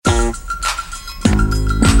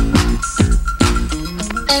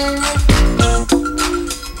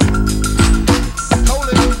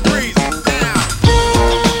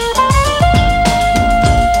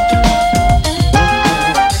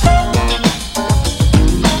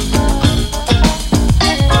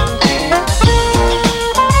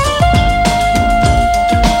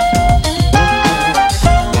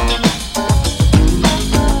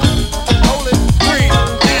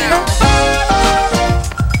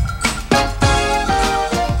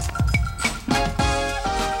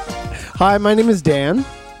Hi, my name is Dan.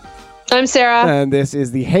 I'm Sarah. And this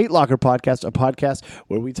is the Hate Locker Podcast, a podcast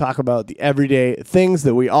where we talk about the everyday things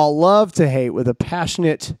that we all love to hate with a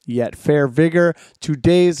passionate yet fair vigor.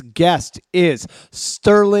 Today's guest is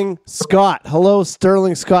Sterling Scott. Hello,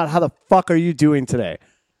 Sterling Scott. How the fuck are you doing today?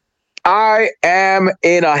 I am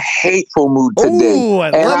in a hateful mood today. Ooh,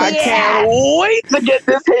 I can't wait to get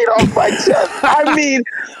this hate off my chest. I mean,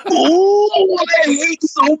 I hate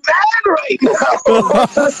so bad right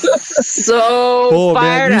now. So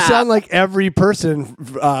fired man, you up. sound like every person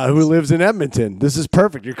who lives in Edmonton. This is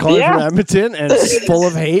perfect. You're calling from Edmonton, and it's full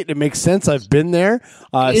of hate. It makes sense. I've been there.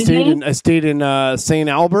 I stayed in St.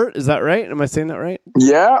 Albert. Is that right? Am I saying that right?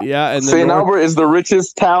 Yeah. Yeah. And St. Albert is the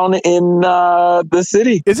richest town in the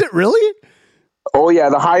city. Is it really? Oh, yeah.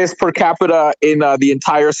 The highest per capita in the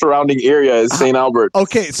entire surrounding area is St. Albert.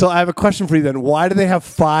 Okay, so I have a question for you then. Why do they have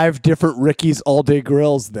 5 different Ricky's All Day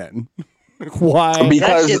Grills then? Why? Because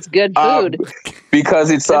that's just good food. Because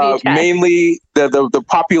it's mainly the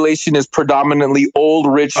population is predominantly old,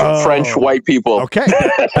 rich, French white people. Okay,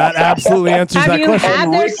 that absolutely answers that question. Have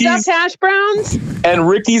you had their stuffed hash browns? And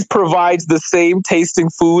Ricky's provides the same tasting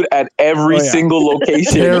food at every single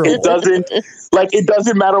location. It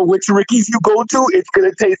doesn't matter which Ricky's you go to, it's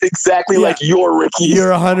gonna taste exactly like your Ricky's.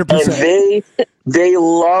 You're 100%. And they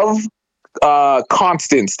love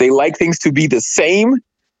constants. They like things to be the same.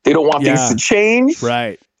 They don't want things to change.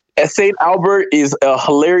 Right. St. Albert is a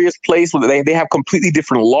hilarious place where they have completely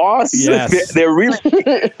different laws. Yes. They're really...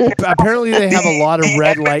 Apparently they have a lot of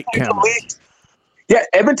red light cameras. Yeah,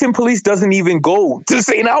 Edmonton police doesn't even go to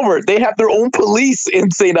St. Albert. They have their own police in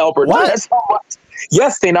St. Albert. What? That's how much.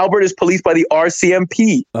 Yes, St. Albert is policed by the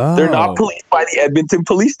RCMP. Oh. They're not policed by the Edmonton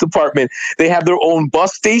Police Department. They have their own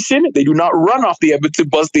bus station. They do not run off the Edmonton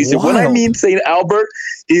bus station. Wow. When I mean St. Albert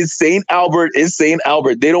is St. Albert is St.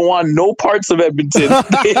 Albert. They don't want no parts of Edmonton.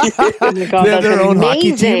 They have their own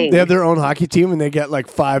hockey team. They have their own hockey team, and they get like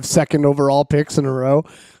 5 second overall picks in a row.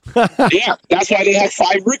 Yeah, that's why they have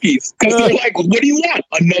 5 Ricky's. Because they're like, what do you want?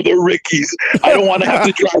 Another Ricky's. I don't want to have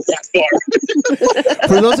to drive that far.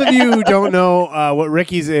 For those of you who don't know what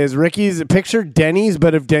Ricky's is, Ricky's, picture Denny's,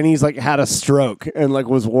 but if Denny's like had a stroke and like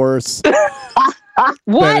was worse.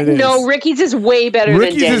 What? No, Ricky's is way better than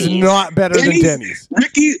Denny's. Ricky's is not better than Denny's.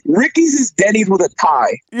 Ricky's is Denny's with a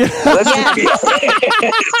tie.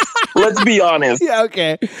 Let's be honest. Yeah,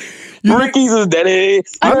 okay. Ricky's is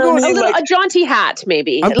Denny's. A jaunty hat,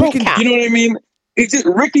 maybe. A little cap. You know what I mean? It's just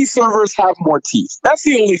Ricky servers have more teeth. That's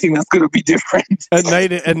the only thing that's going to be different. At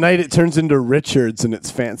night, it turns into Richards and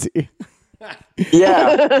it's fancy.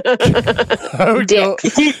 Yeah.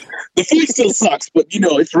 The food still sucks, but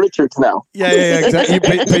it's Richards now. Yeah, exactly.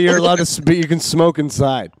 But you're allowed to. But you can smoke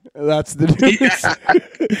inside. That's the news.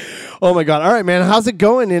 Oh my god! All right, man. How's it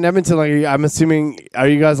going in Edmonton? Like, I'm assuming, are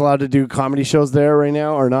you guys allowed to do comedy shows there right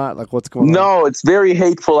now or not? Like, what's going on? No, it's very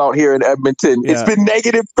hateful out here in Edmonton. Yeah. It's been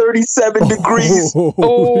negative 37 degrees. Shit.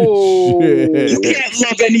 You can't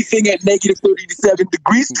love anything at negative 37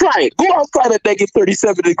 degrees. Try it. Go outside at negative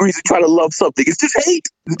 37 degrees and try to love something. It's just hate.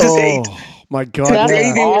 It's just hate. My god!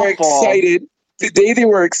 Today they were excited. Today they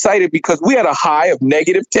were excited because we had a high of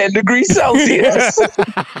negative 10 degrees Celsius.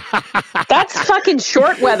 That's fucking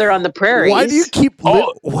short weather on the prairies. Why do you keep?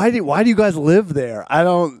 Why do you guys live there? I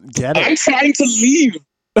don't get it. I'm trying to leave.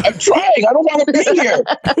 I'm trying. I don't want to be here.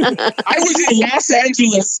 I was in Los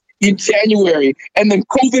Angeles in January, and then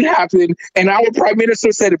COVID happened, and our prime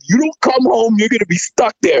minister said, if you don't come home, you're going to be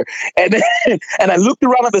stuck there. And I looked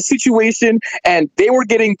around at the situation, and they were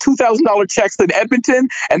getting $2,000 checks in Edmonton,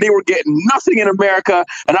 and they were getting nothing in America.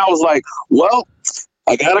 And I was like, well,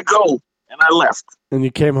 I got to go. And I left. And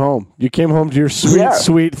you came home. You came home to your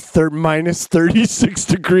sweet minus 36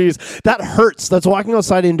 degrees. That hurts. That's walking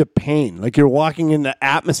outside into pain. Like you're walking in the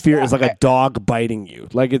atmosphere is like a dog biting you.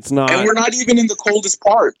 Like it's not. And we're not even in the coldest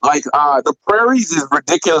part. Like the prairies is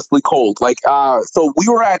ridiculously cold. Like so we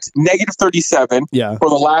were at negative 37 for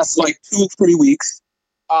the last 2-3 weeks.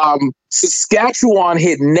 Saskatchewan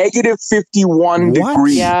hit negative 51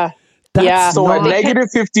 degrees. Yeah. So at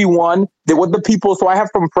negative 51, so I have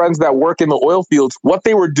some friends that work in the oil fields. What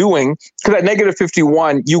they were doing, because at negative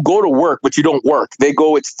 51, you go to work, but you don't work. They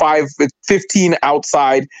go, it's 15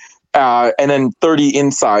 outside, and then 30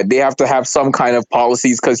 inside. They have to have some kind of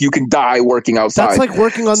policies because you can die working outside. That's like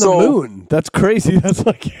working on the moon. That's crazy. That's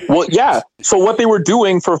like... Well, yeah. So what they were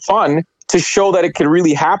doing for fun to show that it could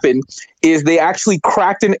really happen is they actually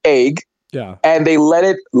cracked an egg. Yeah. And they let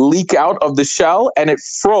it leak out of the shell and it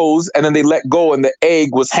froze and then they let go and the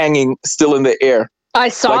egg was hanging still in the air. I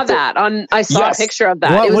saw that I saw a picture of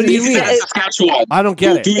that. What do you mean? I don't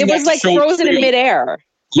get it. It was like frozen in midair.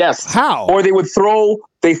 Yes. How? Or they throw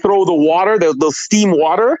the water, the steam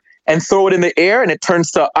water, and throw it in the air, and it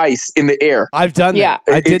turns to ice in the air. I've done that.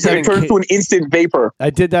 I did that. It turns to an instant vapor.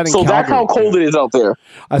 I did that in Calgary. So that's how cold it is out there.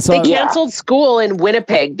 They canceled school in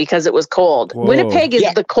Winnipeg because it was cold. Whoa. Winnipeg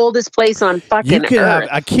is the coldest place on fucking earth.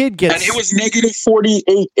 A kid gets... And it was negative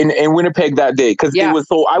 48 in Winnipeg that day because it was.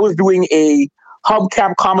 So I was doing a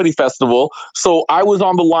Hubcap Comedy Festival, so I was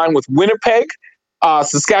on the line with Winnipeg,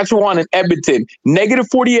 Saskatchewan, and Edmonton. Negative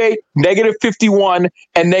 48, negative 51,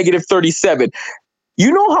 and negative 37.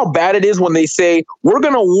 You know how bad it is when they say, we're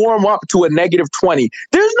going to warm up to a negative 20.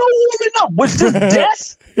 There's no warming up. It's just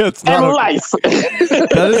death and life.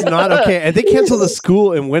 That is not okay. And they canceled the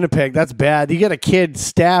school in Winnipeg. That's bad. You get a kid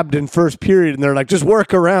stabbed in first period, and they're like, just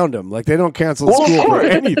work around him. Like, they don't cancel the school for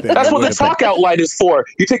anything. That's what the chalk outline is for.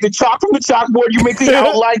 You take the chalk from the chalkboard, you make the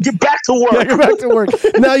outline, get back to work. Yeah, get back to work.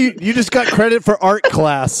 Now you just got credit for art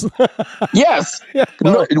class. Yes.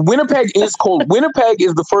 No, Winnipeg is cold. Winnipeg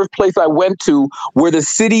is the first place I went to where the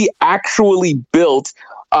city actually built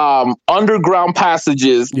underground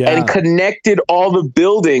passages and connected all the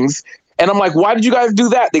buildings. And I'm like, why did you guys do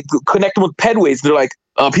that? They connect them with pedways. They're like,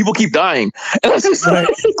 people keep dying. And I was just like,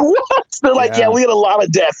 what? They're like, we had a lot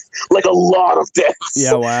of deaths. Like a lot of deaths.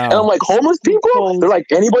 Yeah, wow. And I'm like, homeless people? They're like,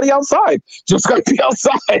 anybody outside. Just got to be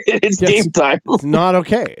outside. It's game time. It's not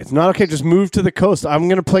okay. It's not okay. Just move to the coast. I'm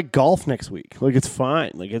going to play golf next week. Like, it's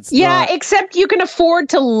fine. Like, it's except you can afford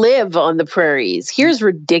to live on the prairies. Here's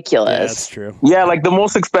ridiculous. Yeah, that's true. Yeah, like the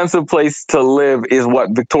most expensive place to live is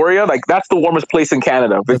what? Victoria? Like, that's the warmest place in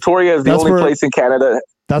Canada. Victoria is the only place in Canada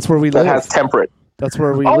that's where we live. That has temperate. That's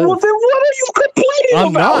where we live. Well, then what are you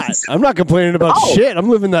complaining about? I'm not complaining about shit. I'm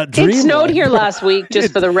living that dream. It snowed here last week,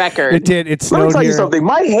 just for the record. It did. It snowed here. Let me tell you something.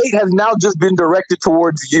 My hate has now just been directed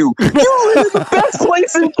towards you. You live in the best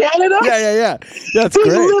place in Canada? Yeah. That's There's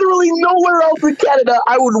great. literally nowhere else in Canada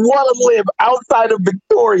I would want to live outside of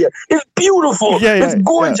Victoria. It's beautiful. It's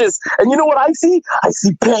gorgeous. And you know what I see? I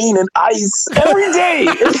see pain and ice every day.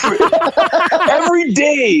 Every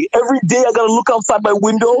day I got to look outside my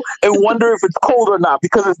window and wonder if it's cold or not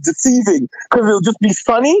because it's deceiving. Because it'll just be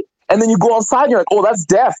sunny, and then you go outside and you're like, oh, that's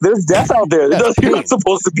death. There's death out there. You're not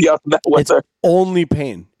supposed to be out in that weather. It's only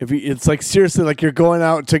pain. It's like seriously, like you're going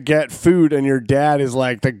out to get food, and your dad is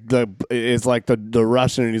like the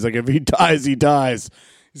Russian, and he's like, if he dies, he dies.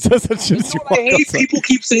 He says that shit as you walk outside. People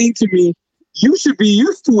keep saying to me, you should be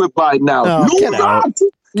used to it by now. No, you're not.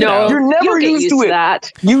 No, you're never used to it. That.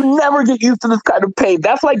 You never get used to this kind of pain.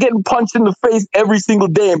 That's like getting punched in the face every single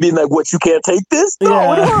day and being like, what, you can't take this?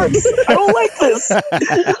 No, it hurts. I don't like this. I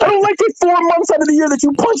don't like it 4 months out of the year that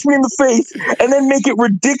you punch me in the face and then make it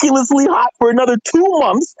ridiculously hot for another 2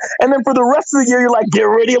 months. And then for the rest of the year, you're like, get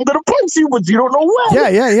ready, I'm going to punch you, but you don't know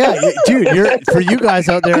when. Yeah. Dude, for you guys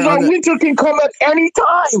out there. Because our winter can come at any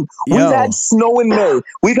time. We've had snow in May.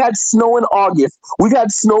 We've had snow in August. We've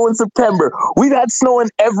had snow in September. We've had snow in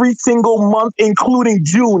every single month, including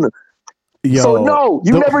June. So no,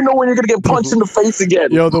 you never know when you're gonna get punched in the face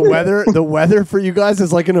again. The weather for you guys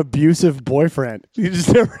is like an abusive boyfriend. You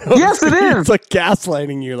just never know. Yes, it is. It's like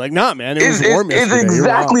gaslighting you. Like, nah, man, it was warm yesterday. It's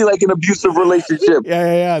exactly like an abusive relationship.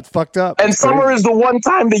 Yeah. It's fucked up. And summer is the one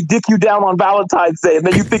time they dick you down on Valentine's Day, and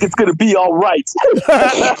then you think it's gonna be all right.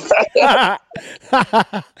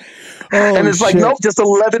 And it's like, nope, just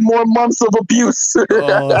 11 more months of abuse.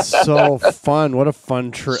 So fun. What a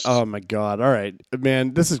fun trip. Oh, my God. All right,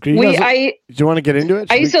 man, this is great. Do you want to get into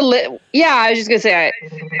it? I used to live. Yeah, I was just going to say,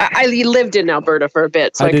 I lived in Alberta for a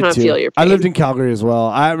bit, so I kind of feel your pain. I lived in Calgary as well.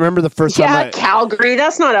 I remember the first time. Yeah, Calgary.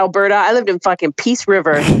 That's not Alberta. I lived in fucking Peace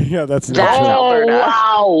River. Yeah, that's Alberta.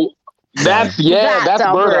 Wow. That's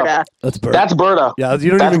Alberta. That's Berta. That's Berta. Yeah,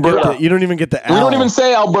 you don't even get the L. We don't even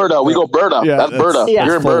say Alberta. We go Berta. Yeah, that's Berta. Yeah.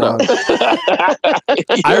 You're in Berta.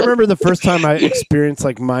 I remember the first time I experienced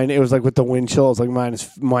like mine. It was like with the wind chill. It was like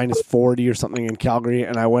minus 40 or something in Calgary,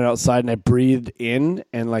 and I went outside and I breathed in,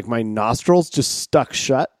 and like my nostrils just stuck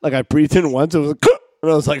shut. Like I breathed in once, it was like,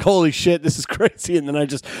 And I was like, holy shit, this is crazy. And then I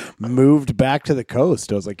just moved back to the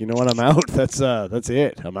coast. I was like, you know what? I'm out. That's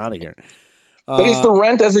it. I'm out of here. But is the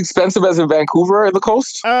rent as expensive as in Vancouver or the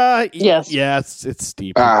coast? Yes. Yeah, it's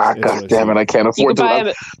steep. God damn it. I can't afford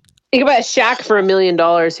to. You can buy a shack for $1 million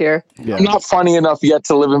here. Yeah. I'm not funny enough yet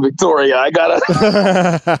to live in Victoria. I gotta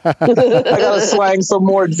slang some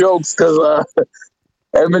more jokes because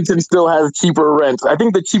Edmonton still has cheaper rent. I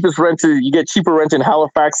think the cheapest rent you get cheaper rent in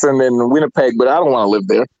Halifax and in Winnipeg, but I don't want to live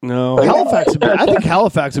there. No, Halifax. I think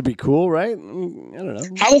Halifax would be cool, right? I don't know.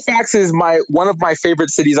 Halifax is one of my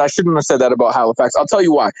favorite cities. I shouldn't have said that about Halifax. I'll tell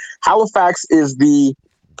you why. Halifax is the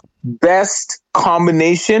best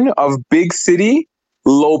combination of big city,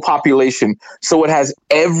 low population. So it has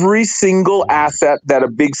every single asset that a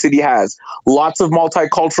big city has. Lots of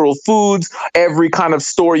multicultural foods, every kind of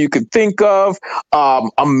store you could think of,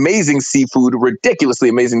 amazing seafood, ridiculously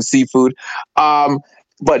amazing seafood,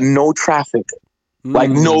 but no traffic.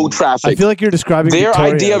 Like no traffic. I feel like you're describing their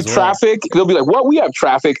Victoria idea of traffic. They'll be like, "What? We have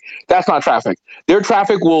traffic." That's not traffic. Their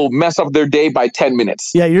traffic will mess up their day by 10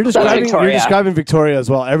 minutes. Yeah, you're describing Victoria as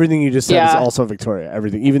well. Everything you just said is also Victoria.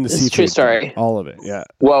 Everything, even the seafood. True story. All of it. Yeah.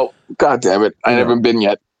 Well, God damn it, I haven't been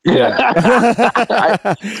yet. Yeah.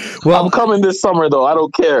 I'm coming this summer though. I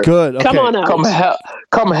don't care. Good. Okay. Come on out.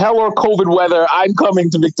 Come hell or COVID weather. I'm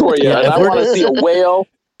coming to Victoria, and I want to see a whale.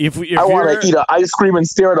 If I want to eat an ice cream and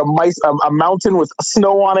stare at a mountain with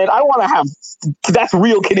snow on it. I want to have that's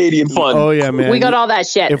real Canadian fun. Oh yeah, man. We got all that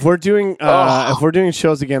shit. If we're doing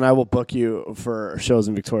shows again, I will book you for shows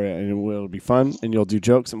in Victoria, and it'll be fun, and you'll do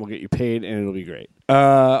jokes, and we'll get you paid, and it'll be great.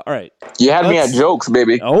 All right. You had me at jokes,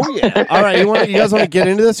 baby. Oh yeah. All right. You guys want to get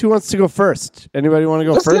into this? Who wants to go first? Anybody want to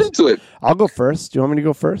go Let's first? Get into it. I'll go first. Do you want me to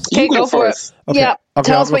go first? Okay, go for it. Okay. Yeah. Okay,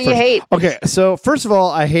 Tell us what you hate. Okay, so first of all,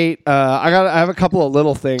 I hate. I have a couple of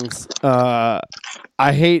little things. I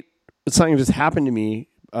hate something that just happened to me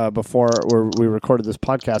before we recorded this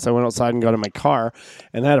podcast. I went outside and got in my car,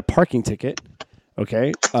 and I had a parking ticket.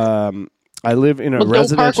 Okay. I live in a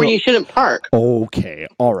residential. Don't park where you shouldn't park. Okay,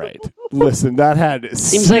 all right. Listen, that had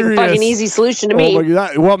seems like a fucking easy solution to me.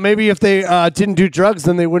 Well, maybe if they didn't do drugs,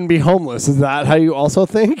 then they wouldn't be homeless. Is that how you also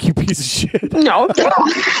think? You piece of shit. No, I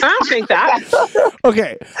don't think that.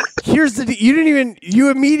 Okay, here's you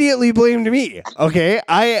immediately blamed me. Okay,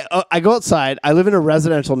 I go outside. I live in a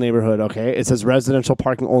residential neighborhood. Okay, it says residential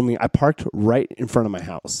parking only. I parked right in front of my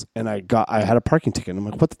house, and I had a parking ticket. I'm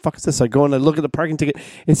like, what the fuck is this? I go and I look at the parking ticket.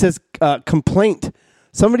 It says complaint.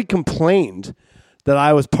 Somebody complained that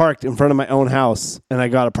I was parked in front of my own house and I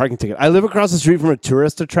got a parking ticket. I live across the street from a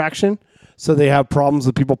tourist attraction, so they have problems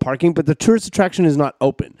with people parking, but the tourist attraction is not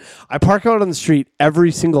open. I park out on the street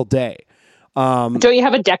every single day. Don't you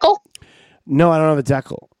have a decal? No, I don't have a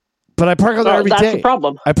decal, but I park out there every day. That's the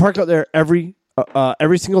problem. I park out there every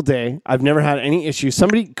single day. I've never had any issues.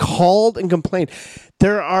 Somebody called and complained.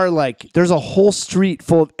 There's a whole street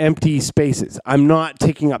full of empty spaces. I'm not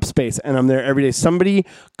taking up space, and I'm there every day. Somebody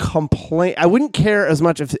complained. I wouldn't care as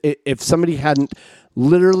much if somebody hadn't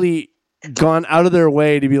literally gone out of their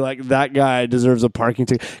way to be like, that guy deserves a parking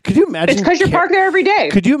ticket. Could you imagine? It's because you park there every day.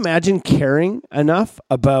 Could you imagine caring enough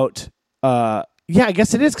about? Yeah, I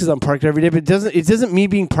guess it is because I'm parked every day, but it doesn't me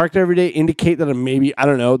being parked every day indicate that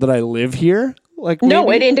that I live here. No,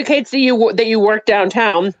 it indicates that you work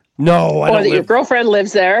downtown. No, I don't. Or that your girlfriend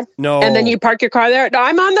lives there. No, and then you park your car there. No,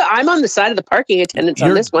 I'm on the side of the parking attendants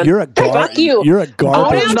on this one. Fuck you. You're a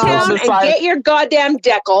garbage. Go downtown and get your goddamn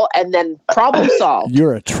decal, and then problem solved.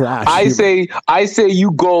 You're a trash. I say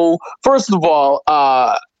you go. First of all,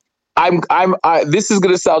 this is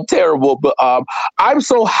going to sound terrible, but I'm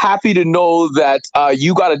so happy to know that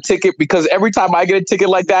you got a ticket, because every time I get a ticket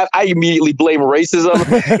like that, I immediately blame racism.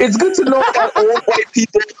 It's good to know that old white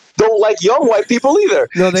people don't like young white people either.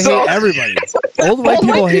 No, they hate everybody. Old white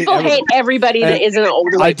people hate everybody that isn't an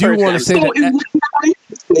old white person. I do want to say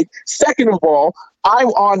that. Second of all, I'm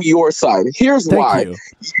on your side. Here's why.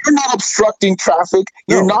 You're not obstructing traffic.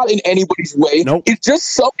 You're not in anybody's way. Nope. It's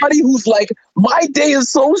just somebody who's like, my day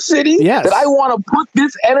is so shitty that I want to put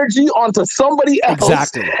this energy onto somebody else.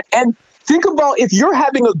 Exactly. And think about, if you're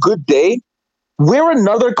having a good day, where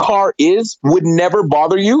another car would never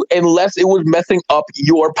bother you unless it was messing up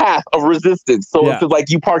your path of resistance. So if it's like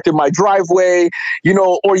you parked in my driveway,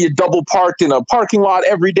 or you double parked in a parking lot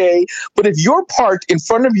every day. But if you're parked in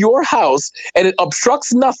front of your house and it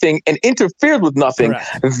obstructs nothing and interferes with nothing,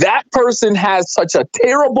 that person has such a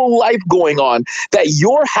terrible life going on that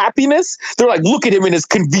your happiness, they're like, look at him in his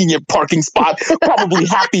convenient parking spot, probably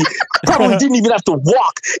happy, probably didn't even have to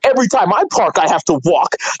walk. Every time I park, I have to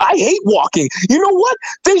walk. I hate walking. you know what?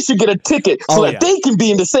 They should get a ticket so that they can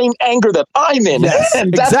be in the same anger that I'm in. Yes,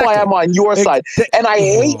 and that's why I'm on your side. And I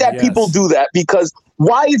hate that people do that, because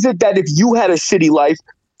why is it that if you had a shitty life,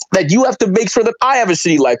 that you have to make sure that I have a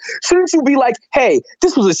shitty life? Shouldn't you be like, hey,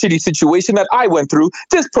 this was a shitty situation that I went through.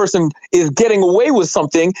 This person is getting away with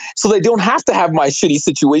something, so they don't have to have my shitty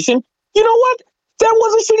situation. You know what? That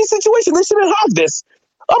was a shitty situation. They shouldn't have this.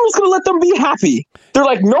 I'm just going to let them be happy. They're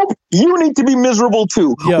like, nope, you need to be miserable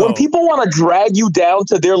too. When people want to drag you down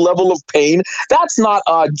to their level of pain, that's not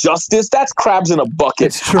justice. That's crabs in a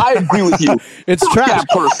bucket. I agree with you. It's trash. That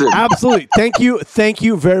person. Absolutely. Thank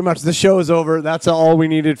you very much. The show is over. That's all we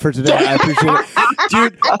needed for today. I appreciate it.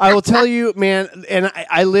 Dude, I will tell you, man, and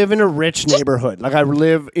I live in a rich neighborhood. Like I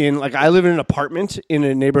live in an apartment in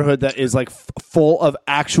a neighborhood that is like full of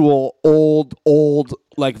actual old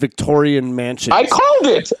like Victorian mansions. I called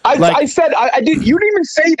it. I said I did. You didn't even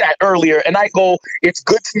say that earlier, and I go, it's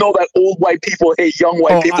good to know that old white people hate young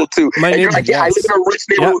white people too. And you're like, I live in a rich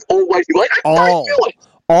neighborhood with old white people. Like, I knew it.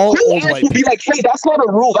 All old white would be like, hey, that's not a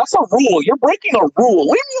rule. That's a rule. You're breaking a rule.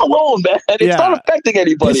 Leave me alone, man. It's not affecting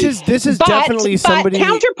anybody. This is definitely somebody.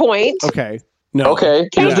 Counterpoint. Okay. No. Okay.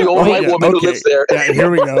 Here's the old white woman who lives there. Yeah,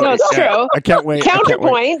 here we go. No, it's true. I can't wait.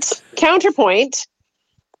 Counterpoint.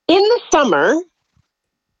 In the summer,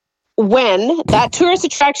 when that tourist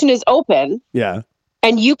attraction is open,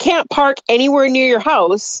 and you can't park anywhere near your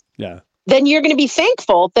house, then you're going to be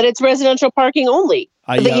thankful that it's residential parking only,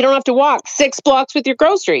 that you don't have to walk 6 blocks with your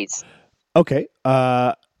groceries. Okay.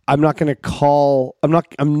 I'm not going to call. I'm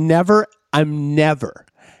never. I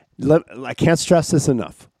can't stress this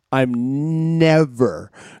enough. I'm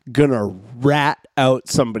never gonna rat out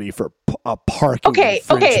somebody for a parking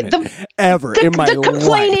infringement ever in my life.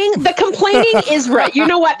 The complaining is right. You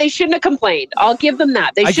know what? They shouldn't have complained. I'll give them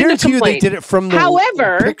that. They shouldn't have complained. I guarantee you they did it from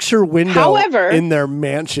the picture window in their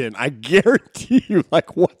mansion. I guarantee you,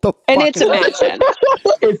 like, what the fuck? And it's a mansion.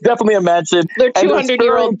 It's definitely a mansion. They're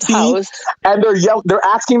 200-year-old house. And they're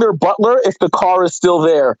asking their butler if the car is still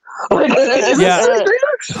there. James.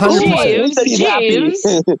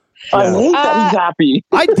 I hate that he's happy.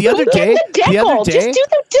 The other day,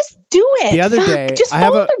 just do it. The other day, just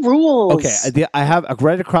follow the rules. Okay, I have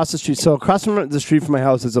right across the street. So across from the street from my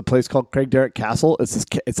house is a place called Craig Derrick Castle.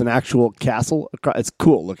 It's an actual castle. It's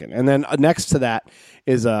cool looking. And then next to that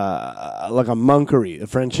is like a monkery, a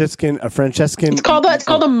Franciscan. It's called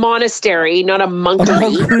a monastery, not a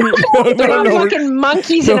monkery. They're not fucking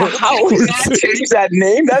monkeys in a house. Change that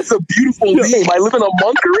name. That's a beautiful name. I live in a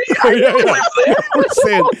monkery.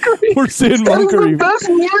 We're saying monkery. That's the best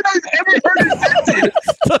word I've ever heard invented.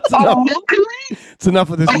 A monkery? It's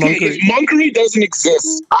enough of this monkery. If monkery doesn't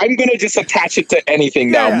exist, I'm gonna just attach it to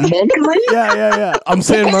anything now. Monkery? Yeah. I'm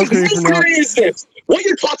saying monkery for now. Is this? What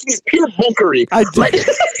you're talking is pure monkery.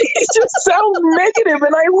 It just sounds negative,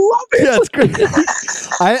 and I love it. Yeah, it's great.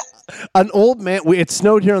 An old man. It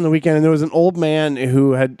snowed here on the weekend, and there was an old man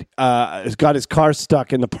who had got his car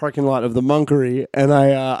stuck in the parking lot of the monkery, and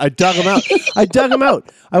I dug him out.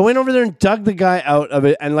 I went over there and dug the guy out of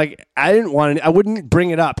it, and like I wouldn't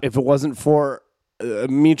bring it up if it wasn't for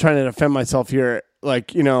me trying to defend myself here.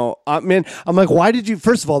 Like, you know, man, I'm like, why did you,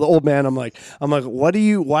 first of all, the old man, I'm like, why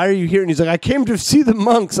are you here? And he's like, I came to see the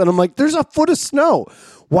monks. And I'm like, there's a foot of snow.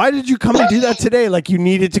 Why did you come and do that today? Like, you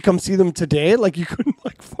needed to come see them today? Like, you couldn't,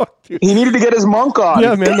 like, fuck, dude. He needed to get his monk on.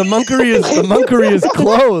 Yeah, man, the monkery is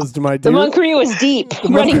closed, my dude. The monkery was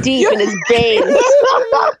running deep in his veins.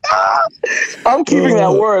 I'm keeping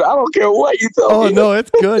that word. I don't care what you tell me. Oh, no,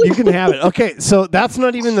 it's good. You can have it. Okay, so that's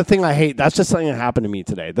not even the thing I hate. That's just something that happened to me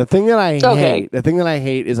today. The thing that I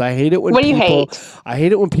hate is I hate it when I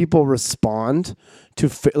hate it when people respond to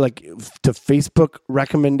Facebook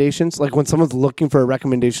recommendations, like when someone's looking for a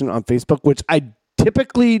recommendation on Facebook, which I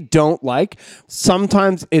typically don't like.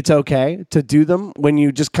 Sometimes it's okay to do them when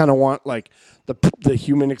you just kind of want like the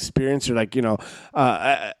human experience, or like, you know,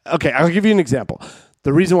 okay, I'll give you an example.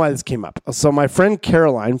 The reason why this came up. So my friend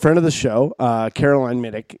Caroline, friend of the show, Caroline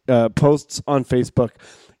Middick, posts on Facebook,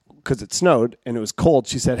 because it snowed and it was cold.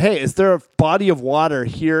 She said, hey, is there a body of water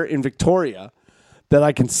here in Victoria that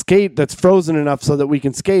I can skate, that's frozen enough so that we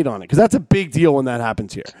can skate on it? Because that's a big deal when that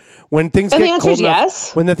happens here. When things get cold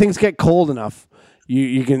enough, when the things get cold enough,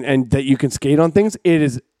 you can skate on things, it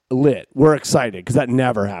is lit. We're excited because that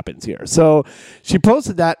never happens here. So she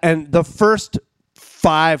posted that, and the first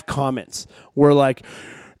 5 comments were like,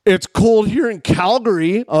 it's cold here in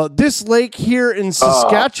Calgary. This lake here in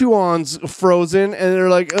Saskatchewan's frozen. And they're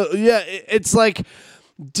like, it's like,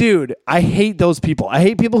 dude, I hate those people. I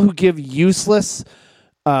hate people who give useless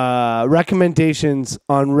recommendations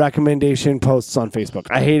on recommendation posts on Facebook.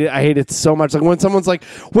 I hate it so much. Like when someone's like,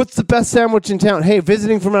 what's the best sandwich in town? Hey,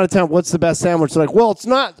 visiting from out of town, what's the best sandwich? They're like, well, it's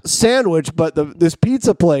not sandwich, but this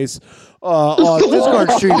pizza place on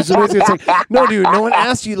Discard Street is amazing. It's like, no, dude, no one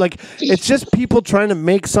asked you. Like, it's just people trying to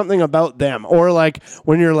make something about them. Or like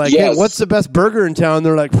when you're like, hey, what's the best burger in town?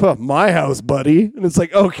 They're like, my house, buddy. And it's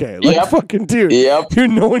like, okay, like fucking dude,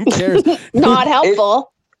 dude, no one cares. Not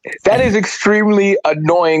helpful. That is extremely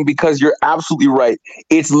annoying because you're absolutely right.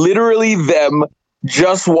 It's literally them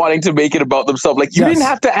just wanting to make it about themselves. Like, you didn't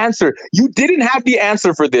have to answer. You didn't have the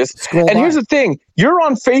answer for this. Here's the thing. You're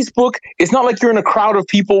on Facebook. It's not like you're in a crowd of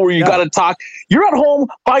people where you got to talk. You're at home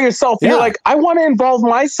by yourself. You're like, I want to involve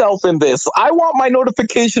myself in this. I want my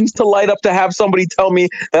notifications to light up to have somebody tell me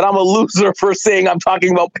that I'm a loser for saying I'm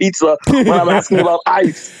talking about pizza when I'm asking about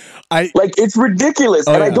ice. Like, it's ridiculous.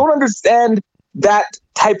 And I don't understand that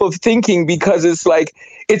type of thinking because it's like,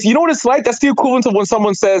 you know what it's like? That's the equivalent of when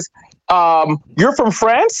someone says, you're from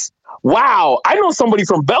France? Wow, I know somebody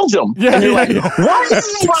from Belgium. And you're like, why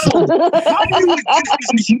are you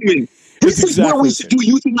a human? This is where we should do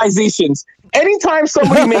euthanizations. Anytime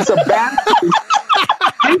somebody makes a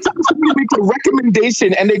anytime somebody makes a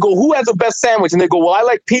recommendation and they go, who has the best sandwich? And they go, well, I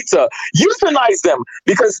like pizza. Euthanize them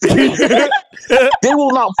because they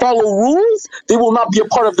will not follow rules. They will not be a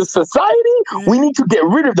part of the society. We need to get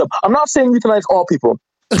rid of them. I'm not saying euthanize all people.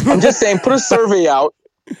 I'm just saying put a survey out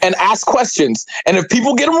and ask questions. And if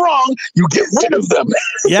people get them wrong, you get rid of them.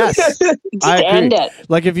 Yes. I agree. It.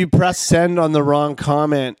 Like if you press send on the wrong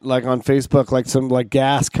comment, like on Facebook, like some like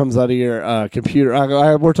gas comes out of your computer.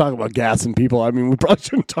 We're talking about gas and people. I mean, we probably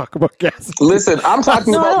shouldn't talk about gas. Listen, I'm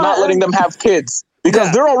talking about not letting them have kids.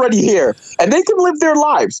 Because they're already here and they can live their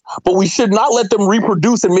lives, but we should not let them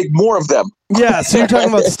reproduce and make more of them. Yeah, so you're talking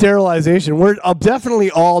about sterilization. We're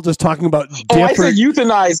definitely all just talking about different... I said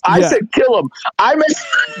euthanize. I said kill them. I meant...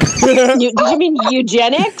 Did you mean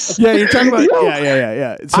eugenics? Yeah, you're talking about...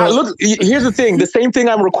 Yeah. So, look, here's the thing. The same thing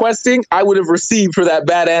I'm requesting, I would have received for that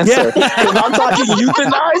bad answer. Because I'm talking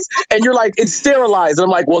euthanize, and you're like, it's sterilized. And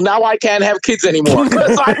I'm like, well, now I can't have kids anymore.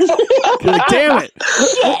 Like, damn it.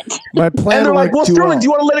 Shit. My plan and they're like, well, Sterling, do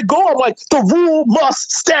you want to let it go? I'm like, the rule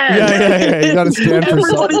must stand. Yeah. You got to stand for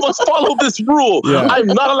Everybody must follow this rule. Yeah. I'm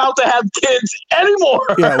not allowed to have kids anymore.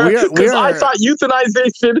 Yeah, because I thought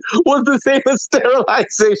euthanization was the same as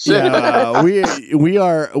sterilization. Yeah,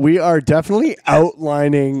 we are definitely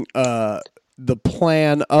outlining the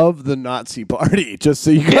plan of the Nazi Party. Just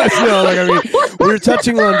so you guys know, like I mean, we're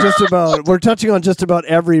touching on just about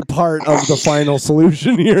every part of the final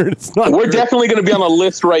solution here. It's not. We're definitely going to be on a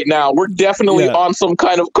list right now. We're definitely on some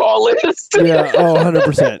kind of call list.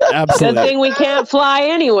 100%, absolutely. Good thing we can't fly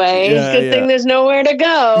anyway. Good thing there's nowhere to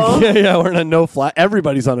go. We're on a no-fly.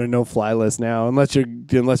 Everybody's on a no-fly list now, unless you're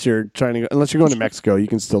going to Mexico. You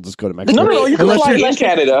can still just go to Mexico. No, you can fly in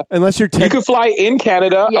Canada. You can fly in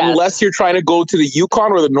Canada unless you're trying to go to the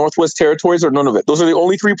Yukon or the Northwest Territories or none of it. Those are the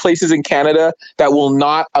only 3 places in Canada that will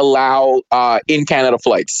not allow in Canada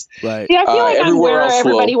flights. Right. Yeah, I feel like I'm where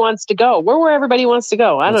everybody wants to go. We're where everybody wants to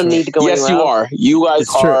go. I don't need to go anywhere. Yes, you are. You guys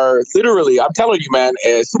are literally, I'm telling you, man,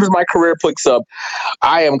 as soon as my career picks up,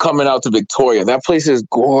 I am coming out to Victoria. That place is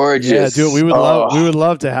gorgeous. Yeah, dude, we would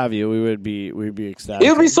love to have you. We'd be ecstatic.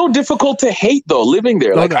 It would be so difficult to hate though, living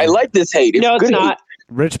there. I like this hate. No, it's not.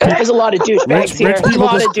 There's a lot of douchebags here.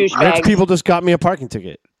 Rich people just got me a parking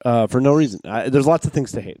ticket for no reason. There's lots of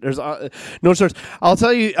things to hate. There's no source. I'll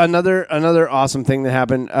tell you another awesome thing that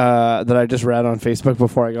happened that I just read on Facebook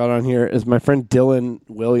before I got on here is my friend Dylan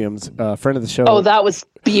Williams, friend of the show. Oh, that was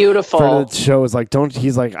beautiful. Friend of the show is like,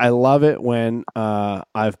 he's like, I love it when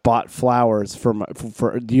I've bought flowers for.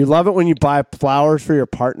 Do you love it when you buy flowers for your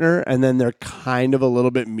partner and then they're kind of a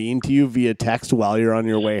little bit mean to you via text while you're on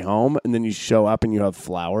your way home and then you show up and you have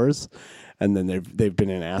flowers and then they've been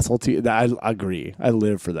an asshole to you? I agree. I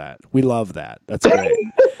live for that. We love that. That's great.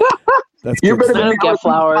 That's you better than get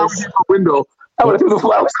flowers. Window. I would have threw the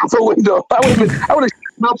flowers out the window. I would have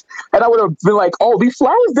up and I would have been like, "Oh, these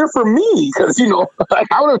flowers, they're for me," because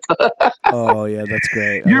I would have. Oh yeah, that's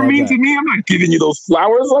great. You're mean to me. I'm not giving you those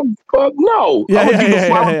flowers. No.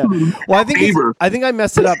 Yeah. Well, I think I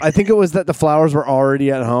messed it up. I think it was that the flowers were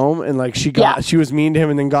already at home, and like she was mean to him,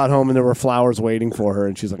 and then got home, and there were flowers waiting for her,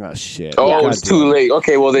 and she's like, "Oh shit." Oh, it's too late.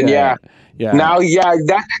 Okay, well then, yeah. Now,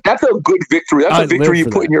 that's a good victory. That's a victory you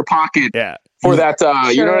put in your pocket. Yeah. For that,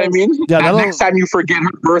 you know what I mean? Yeah, next time you forget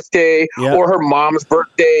her birthday or her mom's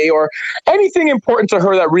birthday or anything important to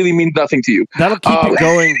her that really means nothing to you. That'll keep you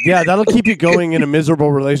going. Yeah, that'll keep you going in a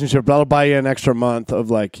miserable relationship. That'll buy you an extra month of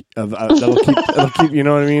that'll keep, you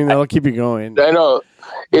know what I mean? That'll keep you going. I know.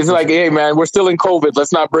 It's like, hey, man, we're still in COVID.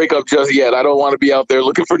 Let's not break up just yet. I don't want to be out there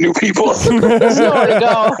looking for new people. There's nowhere to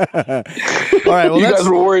go. All right. Well, you guys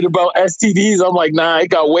were worried about STDs. I'm like, nah, it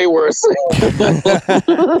got way worse.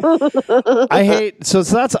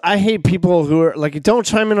 I hate people who are like, don't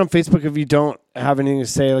chime in on Facebook if you don't have anything to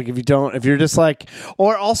say. Like, if you're just like,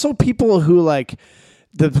 or also people who like,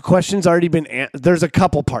 the question's already been there's a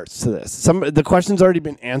couple parts to this. The question's already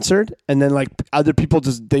been answered, and then like other people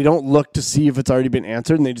they don't look to see if it's already been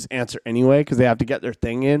answered, and they just answer anyway because they have to get their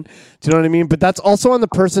thing in. Do you know what I mean? But that's also on the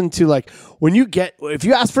person to like, if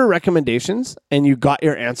you ask for recommendations and you got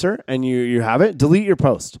your answer and you have it, delete your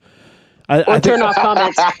post. I turn off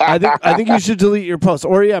comments. I think you should delete your post,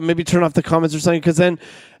 or maybe turn off the comments or something. Because then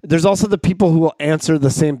there's also the people who will answer the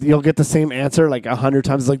same. You'll get the same answer like 100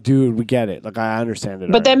 times. It's like, dude, we get it. Like, I understand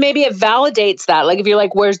it. But then maybe it validates that. Like, if you're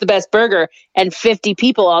like, "Where's the best burger?" and 50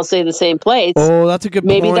 people all say the same place. Oh, that's a good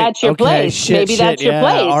point. Maybe that's your place. Maybe that's your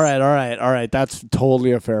place. All right. That's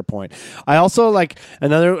totally a fair point. I also like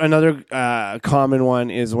another common one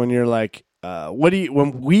is when you're like.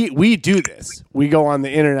 When we do this, we go on the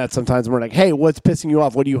internet sometimes and we're like, hey, what's pissing you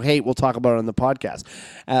off? What do you hate? We'll talk about it on the podcast.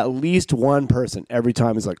 At least one person every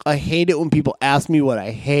time is like, I hate it when people ask me what I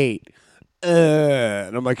hate.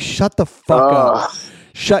 And I'm like, shut the fuck up.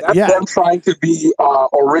 That's them trying to be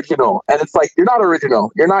original. And it's like, you're not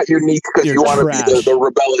original. You're not unique because you want to be the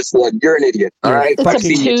rebellious one. You're an idiot. All right? It's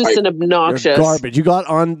obtuse and obnoxious. You're garbage. You got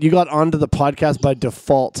onto the podcast by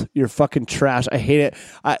default. You're fucking trash. I hate it.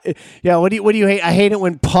 What do you hate? I hate it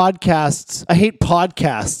when podcasts. I hate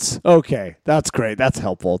podcasts. Okay. That's great. That's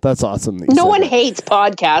helpful. That's awesome. No one hates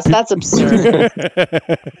podcasts. That's absurd.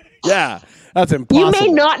 Yeah. That's impossible. You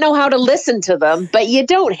may not know how to listen to them, but you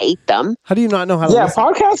don't hate them. How do you not know how to listen?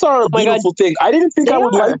 Yeah, podcasts are a beautiful thing. I didn't think I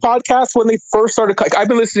would like podcasts when they first started. I've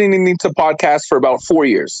been listening to podcasts for about 4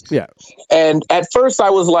 years. Yeah. And at first I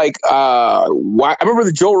was like, why? I remember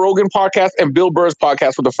the Joe Rogan podcast and Bill Burr's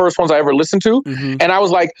podcast were the first ones I ever listened to. Mm-hmm. And I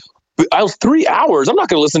was like, 3 hours. I'm not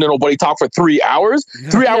going to listen to nobody talk for 3 hours.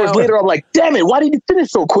 3 hours later, I'm like, damn it, why did you finish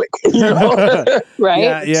so quick? You know?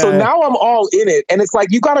 Right? Yeah. So now I'm all in it. And it's like,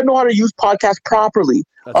 you got to know how to use podcasts properly.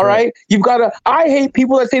 That's all right. You've got to, I hate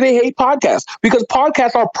people that say they hate podcasts because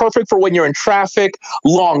podcasts are perfect for when you're in traffic,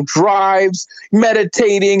 long drives,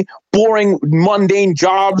 meditating, boring, mundane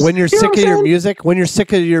jobs. When you're sick of your music,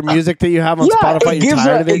 that you have on Spotify, you're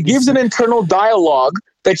tired of it. It gives an internal dialogue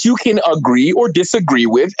that you can agree or disagree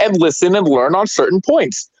with and listen and learn on certain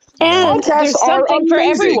points. And there's something for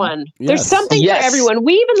everyone. Yes. There's something for everyone.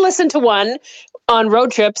 We even listened to one on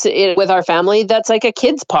road trips with our family that's like a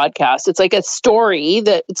kids podcast. It's like a story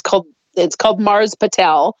that it's called Mars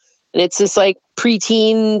Patel, and it's this like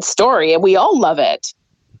preteen story, and we all love it.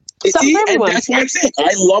 Something for everyone. That's what I'm saying.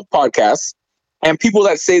 I love podcasts, and people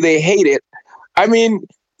that say they hate it. I mean,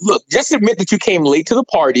 look, just admit that you came late to the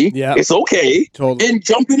party. Yeah, it's okay. Totally. And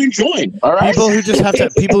jump in and join. All right. People who just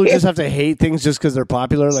have to hate things just because they're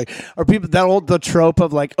popular, like, or people the trope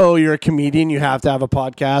of like, oh, you're a comedian, you have to have a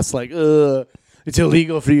podcast. Like, it's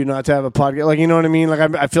illegal for you not to have a podcast. Like, you know what I mean? Like,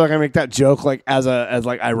 I feel like I make that joke like as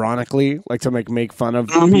ironically, like to make fun of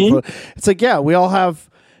people. It's like, yeah, we all have.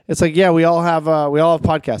 It's like, yeah, we all have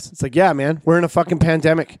podcasts. It's like, yeah, man, we're in a fucking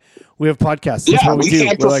pandemic. We have podcasts. That's what we do.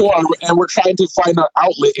 Can't perform, and we're trying to find an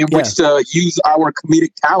outlet in which to use our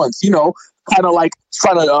comedic talents. You know, kind of like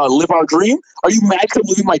trying to live our dream. Are you mad because I'm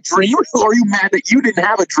living my dream, or are you mad that you didn't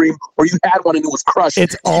have a dream, or you had one and it was crushed?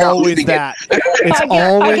 It's always that. It's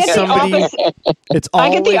always somebody. It's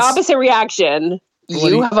always. I get the opposite reaction.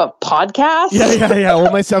 You have a podcast? Yeah.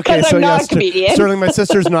 Well, I'm not a comedian. Certainly, my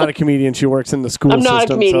sister's not a comedian. She works in the school system. I'm not a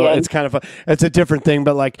comedian. So it's kind of it's a different thing.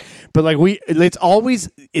 But it's always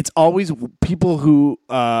people who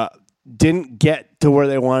didn't get to where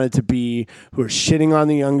they wanted to be, who are shitting on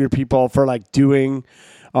the younger people for like doing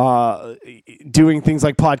things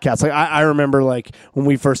like podcasts. Like I remember like when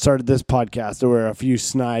we first started this podcast, there were a few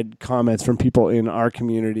snide comments from people in our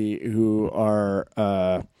community who are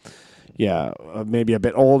maybe a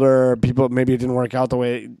bit older people. Maybe it didn't work out the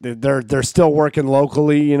way they're still working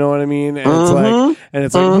locally. You know what I mean? And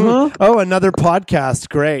it's like, oh, another podcast,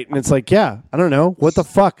 great. And it's like, yeah, I don't know, what the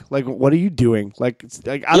fuck? Like, what are you doing? Like,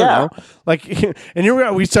 I don't know. Like, and here we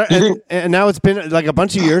are. We start, and now it's been like a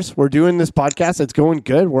bunch of years. We're doing this podcast. It's going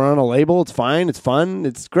good. We're on a label. It's fine. It's fun.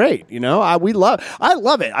 It's great. You know, I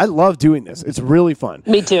love it. I love doing this. It's really fun.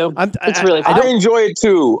 Me too. It's really fun. I enjoy it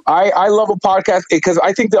too. I love a podcast because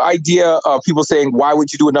I think the idea of people saying, why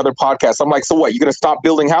would you do another podcast? I'm like, so what? You're going to stop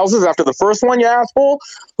building houses after the first one, you asshole?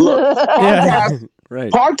 Look, Right.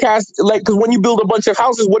 Podcast, like, because when you build a bunch of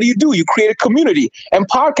houses, what do? You create a community, and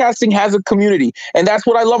podcasting has a community, and that's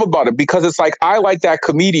what I love about it, because it's like, I like that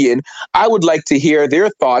comedian. I would like to hear their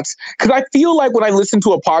thoughts, because I feel like when I listen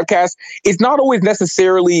to a podcast, it's not always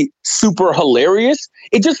necessarily super hilarious.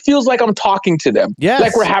 It just feels like I'm talking to them. Yes.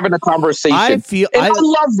 Like we're having a conversation. I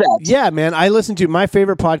love that. Yeah, man. I listen to, my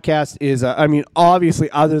favorite podcast is, obviously,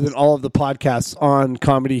 other than all of the podcasts on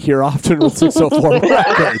Comedy Here Often with 604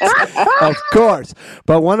 Records, of course.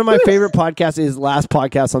 But one of my favorite podcasts is Last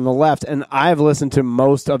Podcast on the Left, and I've listened to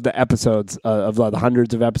most of the episodes of the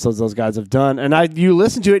hundreds of episodes those guys have done. And you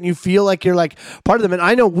listen to it and you feel like you're like part of them. And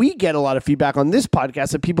I know we get a lot of feedback on this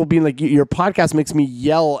podcast of people being like, your podcast makes me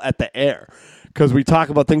yell at the air. Because we talk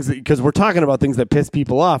about things because we're talking about things that piss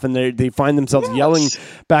people off, and they find themselves yelling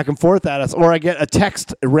back and forth at us. Or I get a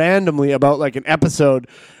text randomly about like an episode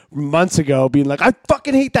months ago being like, I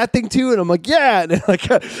fucking hate that thing too. And I'm like, yeah. And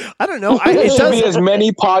like, I don't know. There should be as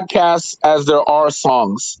many podcasts as there are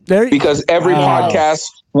songs, because every podcast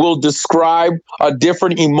will describe a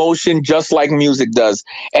different emotion, just like music does.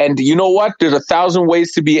 And you know what? There's 1,000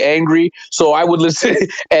 ways to be angry. So I would listen,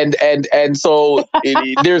 and so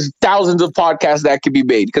there's thousands of podcasts that can be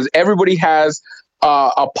made, because everybody has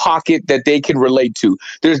a pocket that they can relate to.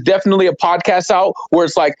 There's definitely a podcast out where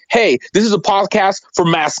it's like, hey, this is a podcast for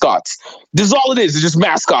mascots. This is all it is. It's just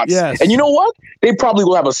mascots. Yes. And you know what? They probably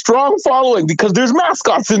will have a strong following, because there's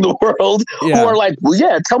mascots in the world who are like, well,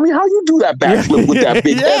 yeah, tell me how you do that backflip with that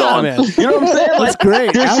big head on. Man. You know what I'm saying? That's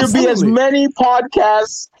great. There should be as many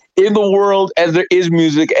podcasts in the world as there is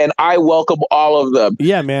music, and I welcome all of them.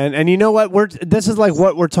 Yeah, man. And you know what? This is like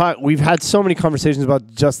what we're talking. We've had so many conversations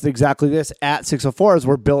about just exactly this at 604 as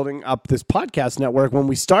we're building up this podcast network. When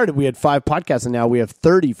we started, we had 5 podcasts, and now we have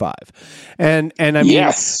 35. And I mean,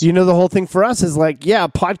 yes. You know, the whole thing for us is like, yeah,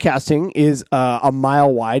 podcasting is a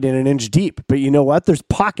mile wide and an inch deep. But you know what? There's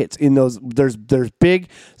pockets in those. There's big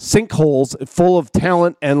sinkholes full of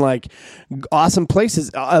talent and like awesome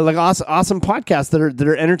places, like awesome podcasts that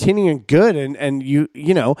are entertaining and good, and you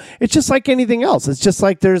know, it's just like anything else. It's just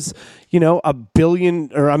like there's, you know, a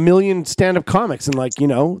billion or a million stand-up comics, and like, you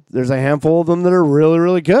know, there's a handful of them that are really,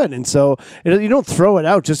 really good, and so you don't throw it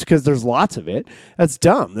out just because there's lots of it. That's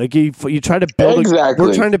dumb. Like you try to build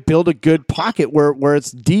we're trying to build a good pocket where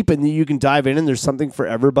it's deep and you can dive in, and there's something for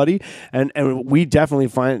everybody, and we definitely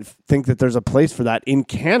think that there's a place for that in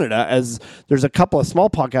Canada, as there's a couple of small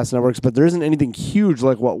podcast networks, but there isn't anything huge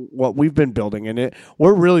like what we've been building, and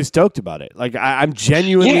we're really stoced about it. Like I'm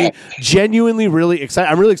genuinely really excited.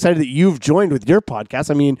 I'm really excited that you've joined with your podcast.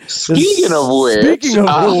 I mean, speaking of which, this is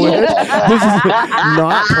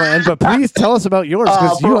not planned, but please tell us about yours.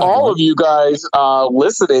 For all of you guys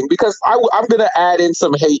listening, because I'm going to add in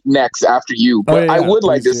some hate next after you, but I would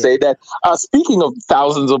like to say that speaking of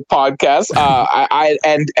thousands of podcasts,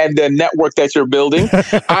 and the network that you're building,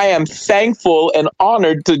 I am thankful and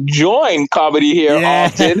honored to join Comedy Here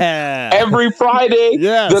often every Friday.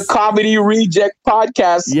 The Comedy Reject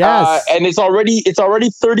podcast. And it's already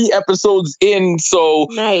 30 episodes in, so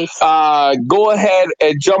nice. Go ahead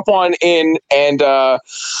and jump on in, and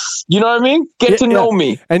you know what I mean, get to know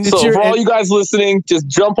me. And so for all you guys listening, just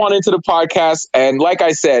jump on into the podcast, and like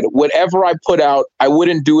I said, whatever I put out, I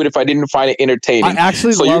wouldn't do it if I didn't find it entertaining. I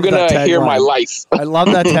actually so you're gonna hear my life. I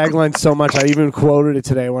love that tagline so much. I even quoted it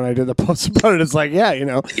today when I did the post about it. It's like, yeah, you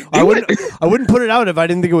know, I wouldn't put it out if I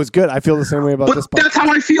didn't think it was good. I feel the same way about this podcast. That's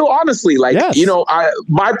how I feel, honestly. Like, you know,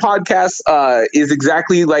 my podcast is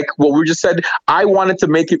exactly like what we just said. I wanted to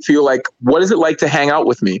make it feel like, what is it like to hang out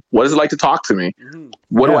with me? What is it like to talk to me?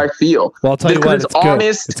 What do I feel? Well, I'll tell you what, it's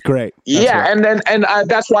honest. Good. It's great. And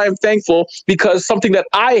that's why I'm thankful, because something that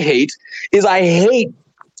I hate is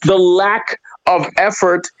the lack of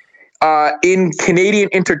effort in Canadian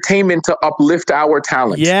entertainment to uplift our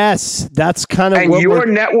talent. Yes, that's kind of and what your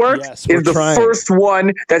network is the first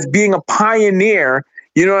one that's being a pioneer.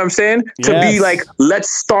 You know what I'm saying? To be like,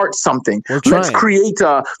 let's start something. Let's create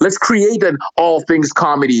an all things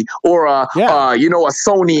comedy, or a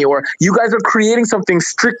Sony, or you guys are creating something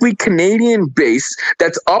strictly Canadian based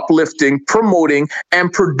that's uplifting, promoting,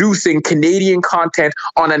 and producing Canadian content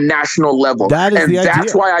on a national level.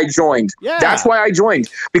 That's why I joined. That's why I joined,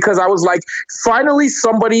 because I was like, finally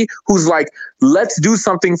somebody who's like, let's do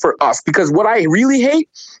something for us. Because what I really hate,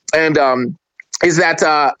 and is that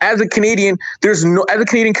as a Canadian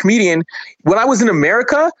comedian, when I was in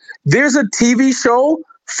America, there's a TV show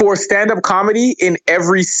for stand-up comedy in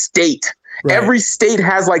every state. Right. Every state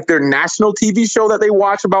has like their national TV show that they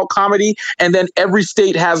watch about comedy. And then every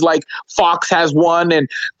state has like Fox has one, and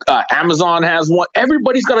Amazon has one.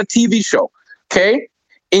 Everybody's got a TV show. Okay.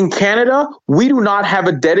 In Canada, we do not have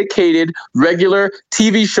a dedicated regular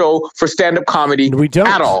TV show for stand-up comedy. We don't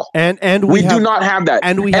at all, and we do not have that.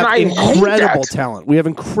 And we have incredible talent. We have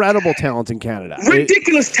incredible talent in Canada.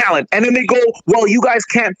 Ridiculous talent. And then they go, "Well, you guys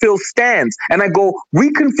can't fill stands." And I go,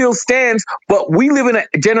 "We can fill stands, but we live in a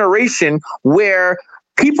generation where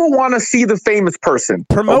people want to see the famous person."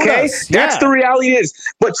 Promote okay? us. That's the reality is.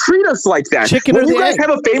 But treat us like that. Chicken when or you the guys egg.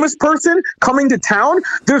 have a famous person coming to town,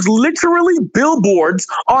 there's literally billboards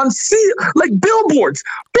billboards,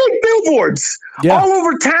 big billboards all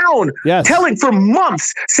over town, telling for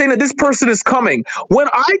months, saying that this person is coming. When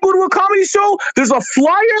I go to a comedy show, there's a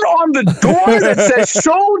flyer on the door that says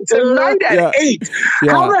show tonight at 8.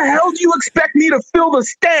 How the hell do you expect me to fill the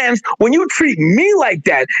stands when you treat me like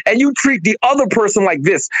that and you treat the other person like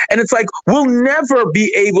this? And it's like, we'll never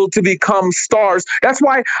be able to become stars. That's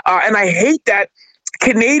why, and I hate that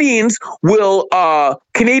Canadian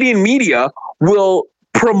media will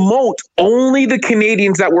promote only the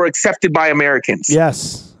Canadians that were accepted by Americans.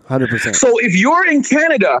 Yes, 100%. So if you're in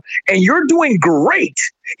Canada and you're doing great,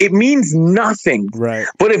 it means nothing. Right.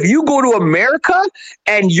 But if you go to America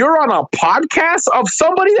and you're on a podcast of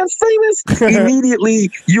somebody that's famous,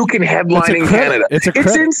 immediately you can headline in Canada. It's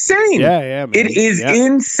insane. Yeah, man. It is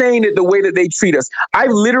insane the way that they treat us.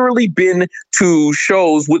 I've literally been to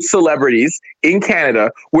shows with celebrities in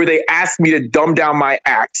Canada where they asked me to dumb down my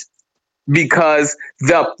act because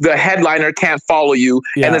the headliner can't follow you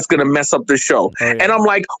and it's going to mess up the show. And I'm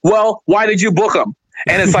like, well, why did you book them?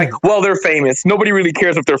 And it's like, well, they're famous. Nobody really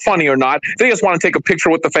cares if they're funny or not. They just want to take a picture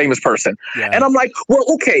with the famous person. And I'm like, well,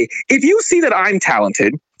 okay, if you see that I'm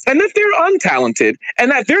talented and if they're untalented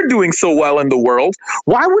and that they're doing so well in the world,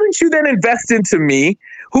 why wouldn't you then invest into me?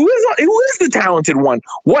 Who is the talented one?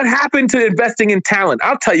 What happened to investing in talent?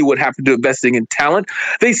 I'll tell you what happened to investing in talent.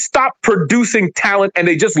 They stopped producing talent and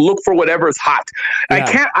they just look for whatever's hot.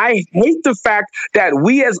 I hate the fact that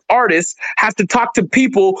we as artists have to talk to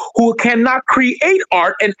people who cannot create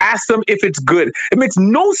art and ask them if it's good. It makes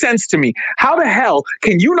no sense to me. How the hell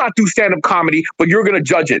can you not do stand-up comedy, but you're going to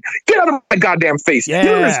judge it? Get out of my goddamn face. You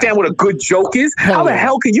don't understand what a good joke is? How the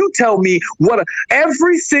hell can you tell me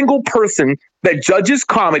every single person that judges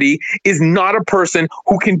comedy is not a person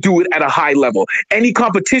who can do it at a high level. Any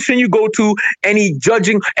competition you go to, any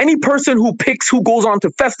judging, any person who picks who goes on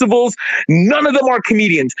to festivals, none of them are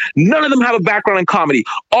comedians. None of them have a background in comedy.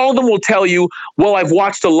 All of them will tell you, well, I've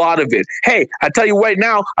watched a lot of it. Hey, I tell you right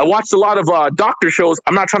now, I watched a lot of doctor shows.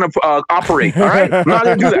 I'm not trying to operate, all right? I'm not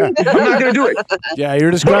going to do that. I'm not going to do it. Yeah,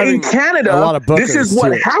 you're describing in Canada, a lot of this is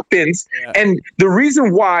what happens. Yeah. And the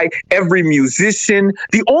reason why every musician,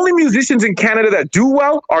 the only musicians in Canada that do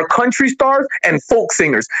well are country stars and folk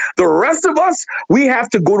singers. The rest of us, we have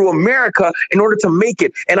to go to America in order to make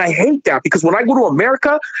it. And I hate that because when I go to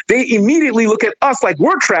America, they immediately look at us like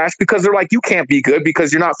we're trash because they're like, you can't be good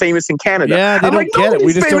because you're not famous in Canada. Yeah, they don't get it.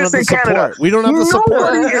 We just don't have the support. We don't have the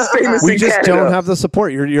support. We just don't have the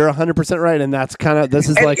support. You're 100% right. And that's kind of, this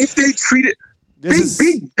is like. If they treat it,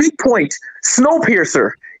 big point.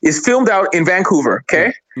 Snowpiercer is filmed out in Vancouver,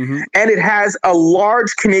 okay? Mm-hmm. And it has a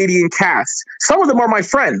large Canadian cast. Some of them are my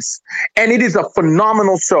friends. And it is a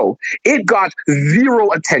phenomenal show. It got zero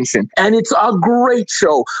attention. And it's a great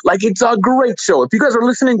show. Like, it's a great show. If you guys are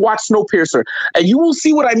listening, watch Snowpiercer. And you will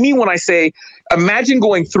see what I mean when I say, imagine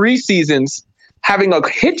going 3 seasons, having a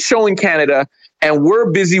hit show in Canada, and we're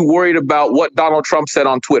busy worried about what Donald Trump said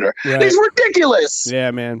on Twitter. Right. It's ridiculous. Yeah,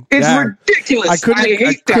 man. It's ridiculous. I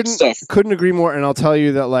hate that stuff. Couldn't agree more. And I'll tell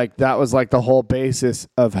you that, like, that was like the whole basis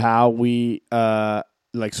of how we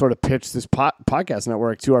like sort of pitched this podcast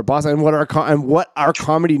network to our boss and what our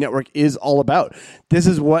comedy network is all about. This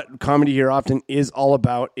is what Comedy Here Often is all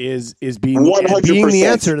about, is being the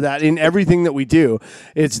answer to that in everything that we do.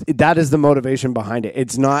 That is the motivation behind it.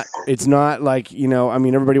 It's not like, you know, I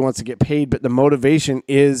mean, everybody wants to get paid, but the motivation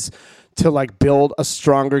is to like build a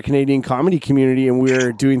stronger Canadian comedy community, and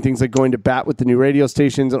we're doing things like going to bat with the new radio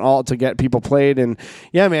stations and all to get people played. And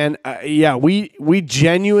yeah, man, we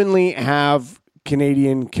genuinely have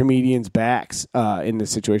Canadian comedians' backs in this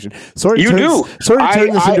situation. Sort of turn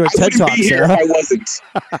this into a TED Talk, Sarah. I wasn't,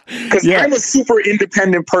 because I'm a super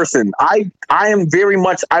independent person. I am very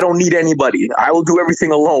much, I don't need anybody. I will do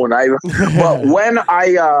everything alone. But when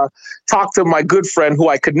I talked to my good friend who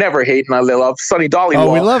I could never hate and I love, Sonny Dollywall.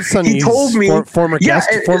 Oh, we love Sonny. He told me, former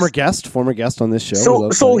guest on this show.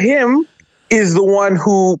 So him is the one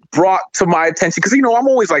who brought to my attention, because, you know, I'm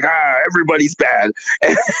always like, everybody's bad.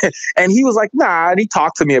 And he was like, nah, and he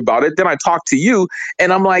talked to me about it. Then I talked to you,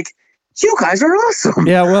 and I'm like, you guys are awesome.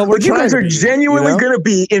 Yeah, well, you guys are genuinely going to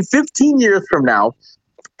be, in 15 years from now,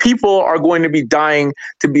 people are going to be dying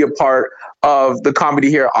to be a part of the Comedy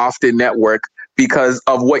Here Often Network because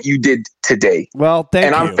of what you did today. Well, thank you.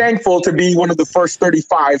 And I'm thankful to be one of the first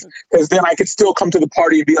 35, because then I could still come to the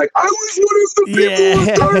party and be like, I was one of the people who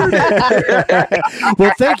started.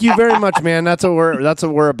 Well, thank you very much, man. That's what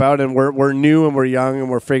we're about, and we're new and we're young and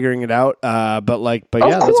we're figuring it out. But yeah,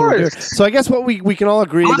 that's what we're doing. So I guess what we can all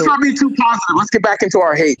agree. Let's not be too positive. Let's get back into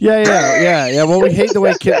our hate. Yeah. Well, we hate the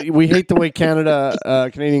way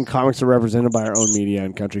Canadian comics are represented by our own media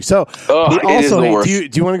and country. So we also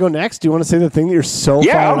hate. Do you want to go next? Do you want to say the thing that you're so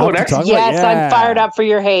fired up to talk about? Yes, I'm fired up for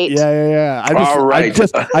your hate. Yeah.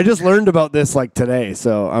 I just learned about this like today,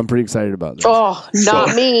 so I'm pretty excited about this. Oh,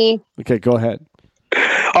 not me. Okay, go ahead.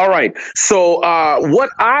 All right. So what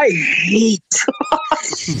I hate,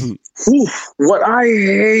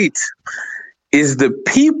 is the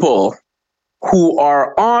people who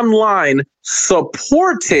are online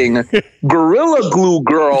supporting Gorilla Glue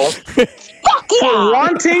Girl for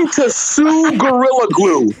wanting to sue Gorilla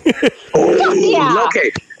Glue.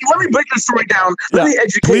 Okay. Let me break this story down. Let me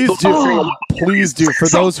educate. Please do. For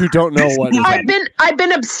those who don't know what is I've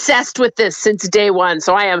been obsessed with this since day one,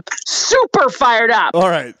 so I am super fired up. All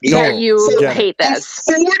right. That you hate this.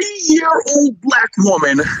 40-year-old black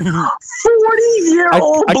woman.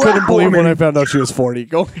 40-year-old I black couldn't believe woman. when I found out she was 40.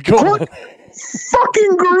 Go on.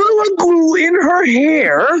 Fucking Gorilla Glue in her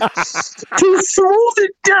hair to smooth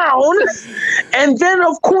it down. And then,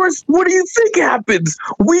 of course, what do you think happens?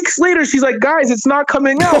 Weeks later, she's like, guys, it's not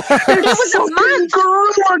coming out. It was a month.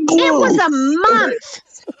 Gorilla Glue. It was a month.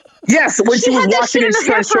 Yes, when she was watching it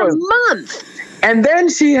for a month. And then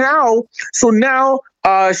she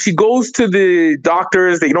goes to the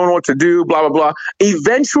doctors. They don't know what to do, blah, blah, blah.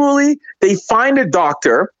 Eventually, they find a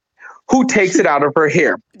doctor who takes it out of her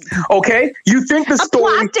hair. Okay? You think the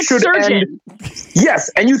story should end. Yes,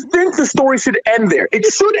 and you think the story should end there. It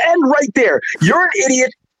should end right there. You're an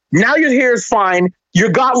idiot. Now your hair is fine.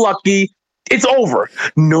 You got lucky. It's over.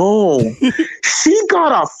 No. She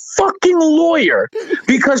got a fucking lawyer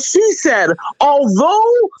because she said, although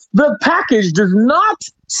the package does not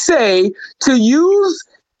say to use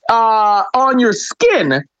on your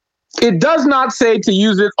skin, it does not say to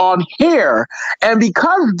use it on hair. And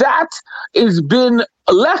because that has been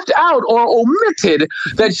left out or omitted,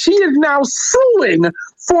 that she is now suing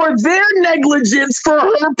for their negligence for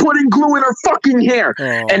her putting glue in her fucking hair.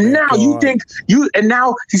 And now you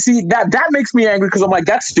see that makes me angry because I'm like,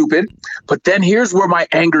 that's stupid. But then here's where my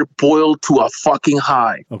anger boiled to a fucking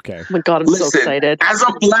high. Okay. Oh my God, I'm so excited. As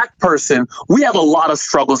a black person, we have a lot of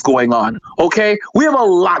struggles going on. Okay? We have a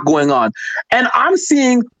lot going on. And I'm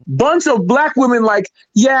seeing bunch of black women like,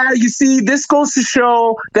 yeah, you see, this goes to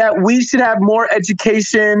show that we should have more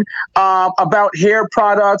education about hair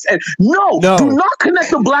products. And no, do not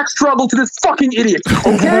connect the black struggle to this fucking idiot.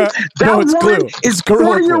 Okay? That woman is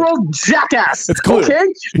 40-year-old jackass.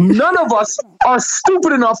 Okay? None of us are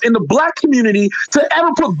stupid enough in the black community to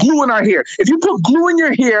ever put glue in our hair. If you put glue in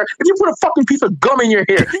your hair, if you put a fucking piece of gum in your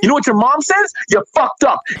hair, you know what your mom says? You're fucked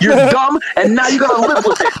up. You're dumb, and now you gotta live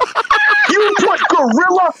with it. You put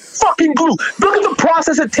Gorilla fucking glue. Look at the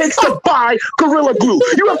process it takes to buy Gorilla Glue.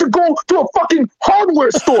 You have to go to a fucking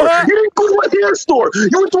hardware store. You didn't go to a hair store.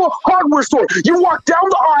 You went to a hardware store. You walked down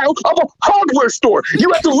the aisle of a hardware store.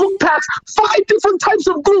 You had to look past 5 different types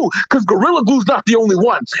of glue because Gorilla Glue's not the only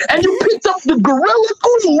one. And you picked up the Gorilla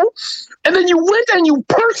Glue, and then you went and you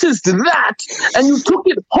purchased that, and you took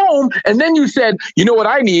it home, and then you said, you know what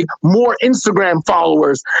I need? More Instagram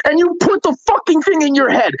followers. And you put the fucking thing in your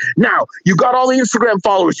head. Now, you got all the Instagram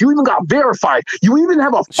followers. You even got verified. You even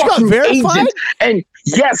have a fucking agent. And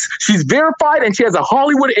yes, she's verified, and she has a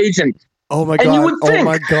Hollywood agent. Oh my God. And you would think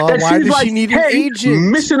that Why she's does like, she need hey, an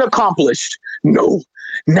agent? mission accomplished. No.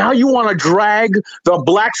 Now you want to drag the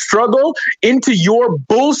black struggle into your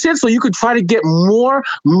bullshit so you could try to get more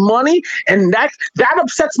money? And that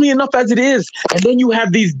upsets me enough as it is. And then you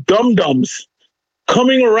have these dum-dums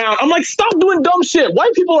coming around. I'm like, stop doing dumb shit.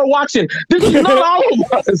 White people are watching. This is not all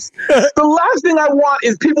of us. The last thing I want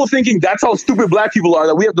is people thinking that's how stupid black people are,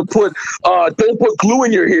 that we have to put, don't put glue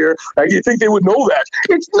in your hair. Like, you think they would know that.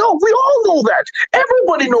 No, we all know that.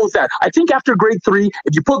 Everybody knows that. I think after grade 3,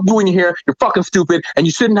 if you put glue in your hair, you're fucking stupid and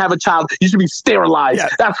you shouldn't have a child. You should be sterilized. Yeah.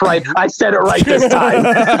 That's right. I said it right this time.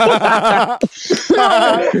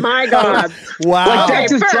 Oh my God. Wow. Like, that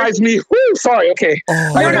just drives me. Woo, sorry. Okay.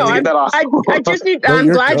 I got to get that off. I just need I'm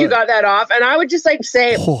glad you got that off. And I would just like to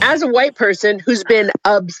say, as a white person who's been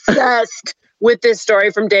obsessed with this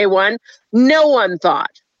story from day one, no one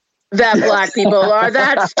thought that black people are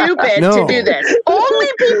that stupid to do this. Only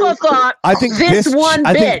people thought I think this one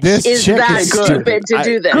bitch is that stupid to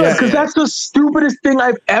do this. Because that's the stupidest thing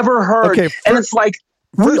I've ever heard. Okay, and it's like,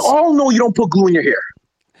 we all know you don't put glue in your hair.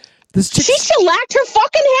 She shellacked her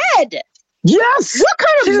fucking head. Yes. What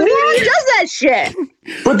kind of moron does that shit?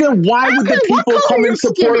 But then why would the people come and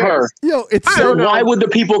support her? Why would the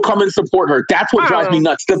people come and support her? That's what drives me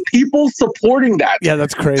nuts. The people supporting that. Yeah,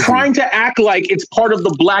 that's crazy. Trying to act like it's part of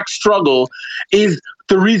the black struggle is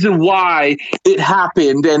the reason why it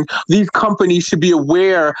happened, and these companies should be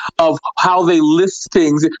aware of how they list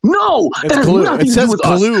things. No, that has nothing to do with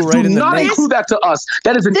us. Do not include that to us.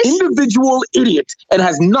 That is an individual idiot and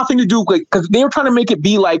has nothing to do with, because they were trying to make it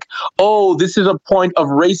be like, oh, this is a point of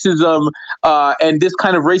racism, and this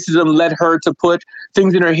kind of racism led her to put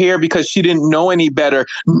things in her hair because she didn't know any better.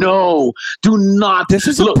 No, do not.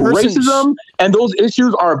 Look, racism and those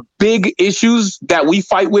issues are big issues that we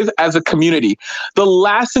fight with as a community. The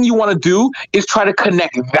last thing you want to do is try to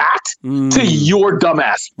connect that to your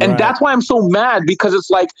dumbass. And that's why I'm so mad, because it's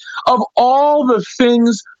like, of all the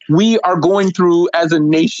things we are going through as a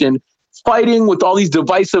nation, fighting with all these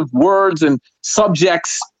divisive words and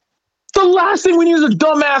subjects, the last thing we need is a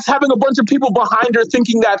dumbass having a bunch of people behind her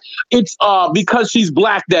thinking that it's because she's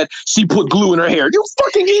black that she put glue in her hair. You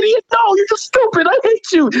fucking idiot. No, you're just stupid. I hate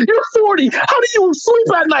you. You're 40. How do you sleep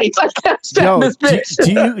at night? I can't stand this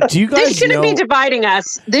bitch. Do you guys This shouldn't be dividing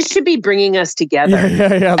us. This should be bringing us together.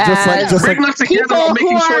 Yeah. Just like bringing us together while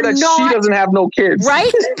making sure that she doesn't have no kids.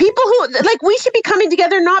 Right? People who, like, we should be coming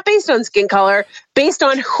together not based on skin color, based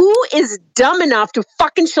on who is dumb enough to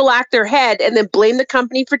fucking shellac their head and then blame the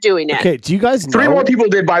company for doing it. Okay, do you guys know? 3 more people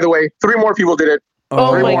did, by the way. 3 more people did it.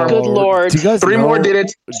 Oh my good Lord. Do you guys 3 more did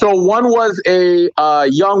it. So one was a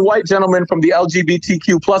young white gentleman from the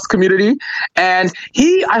LGBTQ plus community. And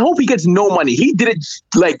I hope he gets no money. He did it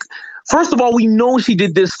like, first of all, we know she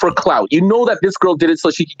did this for clout. You know that this girl did it so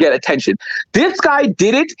she could get attention. This guy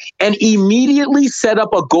did it and immediately set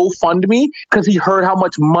up a GoFundMe because he heard how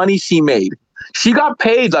much money she made. She got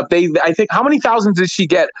paid up. I think, how many thousands did she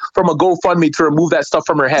get from a GoFundMe to remove that stuff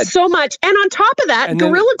from her head? So much. And on top of that,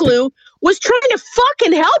 Gorilla Glue was trying to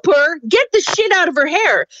fucking help her get the shit out of her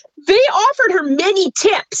hair. They offered her many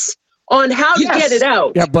tips on how to get it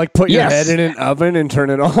out. Yeah, like put your head in an oven and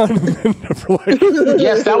turn it on.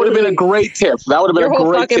 Yes, that would have been a great tip. That would have been a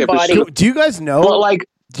great tip. So, do you guys know?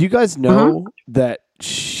 Do you guys know that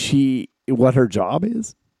what her job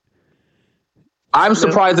is? I'm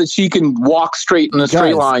surprised that she can walk straight in a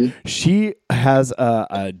straight line. She has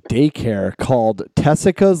a daycare called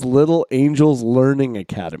Tessica's Little Angels Learning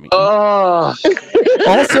Academy. Also,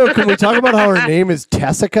 can we talk about how her name is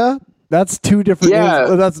Tessica? That's 2 different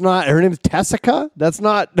names. That's not, her name is Tessica? That's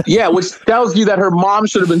not. Yeah, which tells you that her mom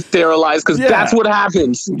should have been sterilized, because that's what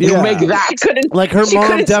happens. You make that. Like, her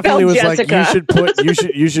mom definitely was Jessica. Like,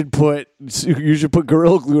 you should put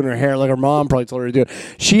Gorilla Glue in her hair. Like, her mom probably told her to do it.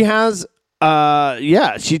 She has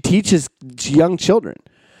she teaches young children.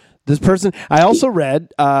 This person, I also read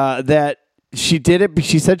that she did it.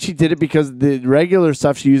 She said she did it because the regular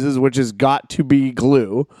stuff she uses, which is Got to Be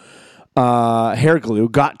glue, hair glue,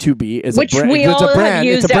 Got to Be is which a brand. We all have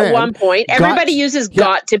used at one point. Everybody uses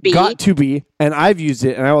Got to Be. Got to Be, and I've used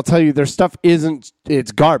it, and I will tell you, their stuff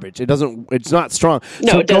it's garbage. It's not strong.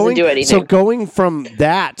 No, it doesn't do anything. So going from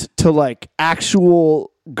that to like actual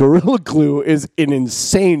Gorilla Glue is an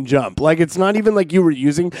insane jump. Like, it's not even like you were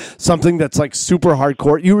using something that's like super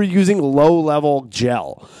hardcore. You were using low level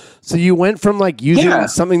gel. So you went from like using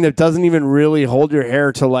something that doesn't even really hold your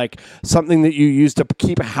hair to like something that you use to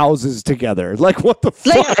keep houses together. Like, what the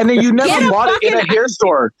fuck? And then you never bought it in a hair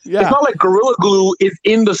store. Yeah. It's not like Gorilla Glue is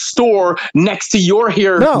in the store next to your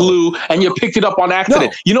hair glue and you picked it up on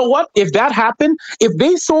accident. You know what? If that happened, if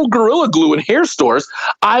they sold Gorilla Glue in hair stores,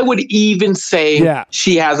 I would even say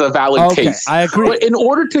she has a valid case. I agree. But in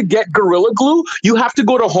order to get Gorilla Glue, you have to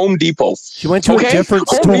go to Home Depot. She went to a different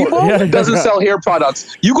store. Home Depot doesn't sell hair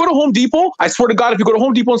products. You go to Home Depot, I swear to God, if you go to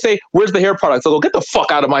Home Depot and say, where's the hair products? They'll go, get the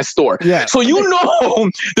fuck out of my store. Yeah. So you know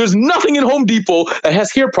there's nothing in Home Depot that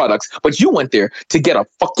has hair products, but you went there to get a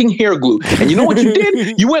fucking hair glue. And you know what you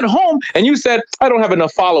did? You went home and you said, I don't have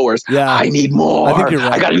enough followers. Yeah. I need more. I think you're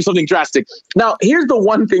right. I got to do something drastic. Now, here's the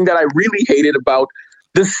one thing that I really hated about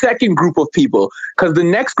the second group of people, because the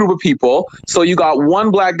next group of people, so you got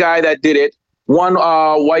one black guy that did it, one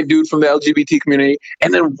white dude from the LGBT community,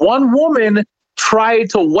 and then one woman tried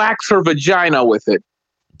to wax her vagina with it.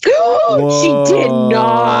 She did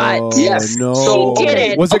not. Yes. No. She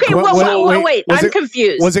didn't. Was it wait. I'm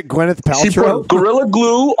confused. Was it Gwyneth Paltrow? She put Gorilla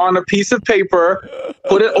Glue on a piece of paper,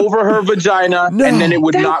 put it over her vagina, and then it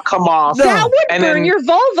would not come off. That would burn your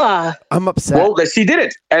vulva. I'm upset. Well, she did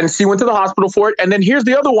it, and she went to the hospital for it. And then here's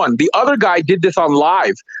the other one. The other guy did this on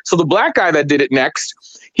live. So the black guy that did it next,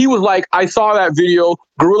 he was like, I saw that video.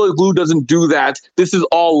 Gorilla Glue doesn't do that. This is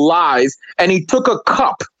all lies. And he took a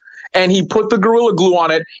cup and he put the Gorilla Glue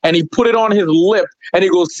on it and he put it on his lip. And he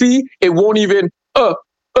goes, see, it won't even,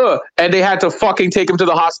 And they had to fucking take him to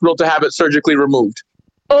the hospital to have it surgically removed.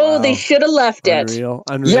 Oh, wow. They should have left it.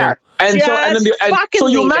 Unreal. Yeah. And so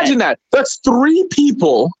you imagine that. That's 3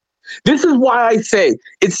 people. This is why I say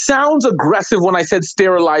it sounds aggressive when I said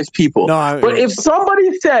sterilized people. But if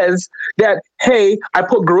somebody says that, hey, I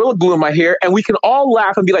put Gorilla Glue in my hair and we can all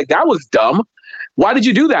laugh and be like, that was dumb. Why did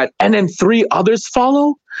you do that? And then 3 others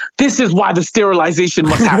follow. This is why the sterilization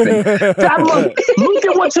must happen. Look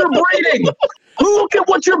at what you're breeding. Look at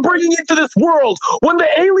what you're bringing into this world. When the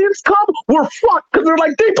aliens come, we're fucked because they're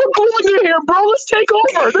like, they put glue in their hair, bro. Let's take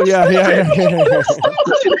over. The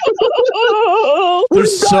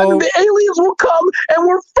aliens will come and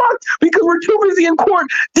we're fucked because we're too busy in court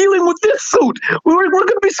dealing with this suit. We're going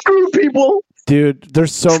to be screwed, people. Dude,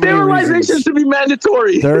 there's so many reasons. Sterilization should be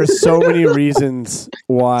mandatory. There are so many reasons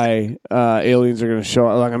why aliens are going to show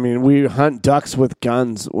up. Like, I mean, we hunt ducks with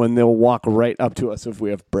guns when they'll walk right up to us if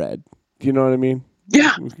we have bread. Do you know what I mean?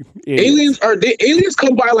 Yeah. Aliens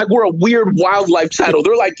come by like we're a weird wildlife channel.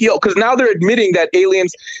 They're like, yo, because now they're admitting that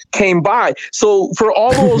aliens came by. So for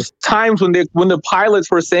all those times when the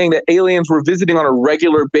pilots were saying that aliens were visiting on a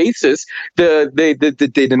regular basis, they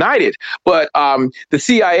denied it. But the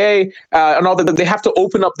CIA and all that, they have to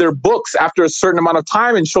open up their books after a certain amount of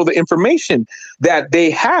time and show the information that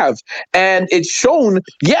they have. And it's shown,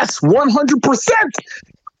 yes, 100%.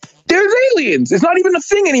 There's aliens. It's not even a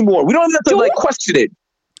thing anymore. We don't even have to question it.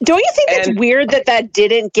 Don't you think it's weird that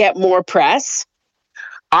didn't get more press?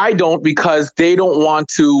 I don't, because they don't want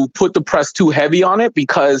to put the press too heavy on it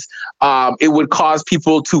because it would cause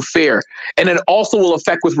people to fear. And it also will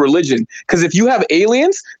affect with religion. Because if you have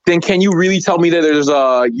aliens, then can you really tell me that there's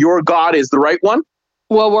your God is the right one?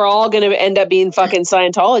 Well, we're all going to end up being fucking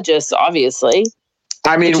Scientologists, obviously.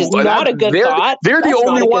 I mean, not a good thought. They're the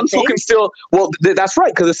only ones who can still. Well, that's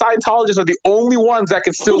right, because the Scientologists are the only ones that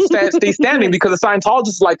can still stay standing. Because the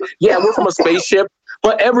Scientologists are like, yeah, we're from a spaceship,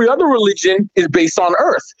 but every other religion is based on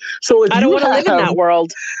Earth. So if I don't want to live in that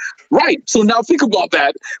world. Right. So now think about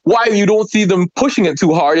that. Why you don't see them pushing it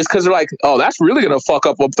too hard is because they're like, oh, that's really going to fuck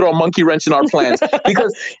up. We'll throw a monkey wrench in our plans.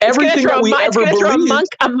 Because everything that we ever believe.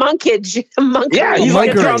 A monkage. Yeah, he's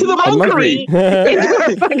like, get to the monkery. Into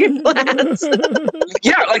our fucking plans.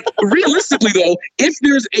 Yeah, like realistically, though, if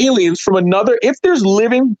there's aliens from if there's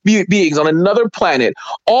living beings on another planet,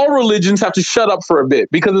 all religions have to shut up for a bit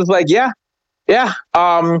because it's like, yeah.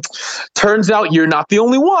 Turns out you're not the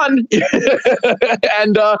only one.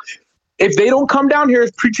 And if they don't come down here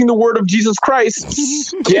preaching the word of Jesus Christ,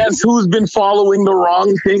 guess who's been following the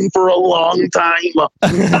wrong thing for a long time?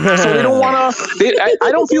 So they don't want to.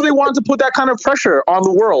 I don't feel they want to put that kind of pressure on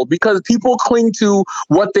the world because people cling to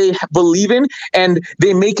what they believe in and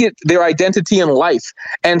they make it their identity in life.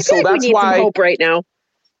 And so that's why hope right now.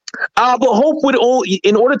 But hope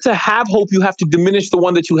in order to have hope, you have to diminish the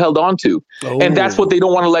one that you held on to. And that's what they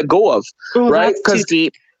don't want to let go of. Right? That's too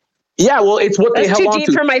deep. Yeah, well, it's what they held on to. That's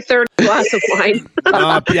too deep for my third glass of wine.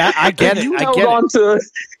 Yeah, I get it.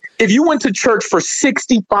 If you went to church for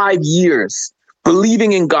 65 years,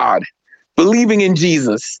 believing in God, believing in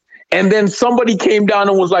Jesus, and then somebody came down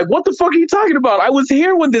and was like, what the fuck are you talking about? I was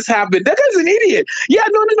here when this happened. That guy's an idiot. Yeah,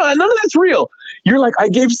 no, none of that's real. You're like, I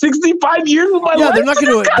gave 65 years of my life. They're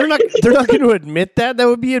not going to admit that. That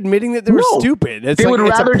would be admitting that they were stupid. It's would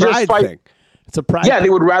rather just fight. Thing. It's a pride. Yeah, they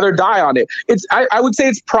would rather die on it. I would say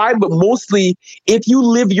it's pride, but mostly if you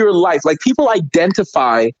live your life, like people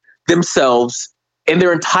identify themselves in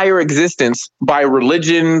their entire existence by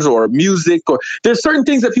religions or music, or there's certain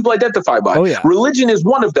things that people identify by. Oh, yeah. Religion is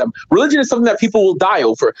one of them. Religion is something that people will die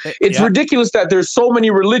over. It's ridiculous that there's so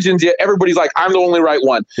many religions, yet everybody's like, I'm the only right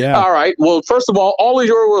one. Yeah. All right. Well, first of all of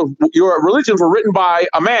your religions were written by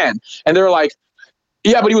a man. And they're like,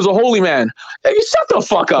 yeah, but he was a holy man. Hey, shut the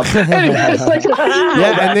fuck up. Anyway, it's like,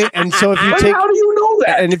 and so if you take, how do you know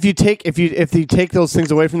that? And if you take those things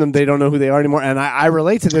away from them, they don't know who they are anymore. And I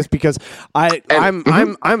relate to this because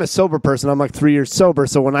I'm a sober person. I'm like 3 years sober.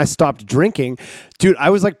 So when I stopped drinking, dude,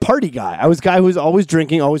 I was like party guy. I was a guy who was always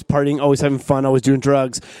drinking, always partying, always having fun, always doing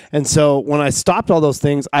drugs. And so when I stopped all those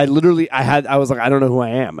things, I was like, I don't know who I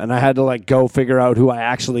am. And I had to like go figure out who I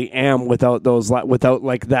actually am without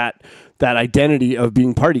like that identity of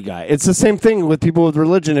being party guy. It's the same thing with people with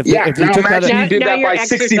religion. If you took imagine you did that by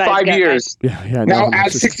 65 years. Yeah. Now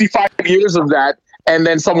add 65 years of that. And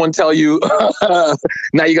then someone tell you,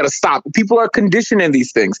 now you got to stop. People are conditioned in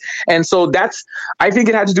these things. And so I think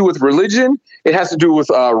it has to do with religion. It has to do with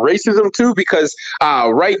racism too, because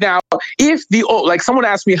right now, like someone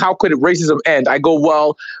asked me, how could racism end? I go,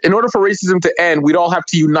 well, in order for racism to end, we'd all have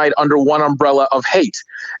to unite under one umbrella of hate.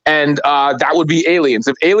 And that would be aliens.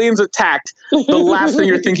 If aliens attacked, the last thing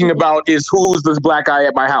you're thinking about is who's this black guy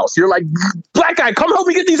at my house? You're like, black guy, come help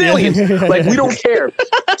me get these aliens. Like, we don't care.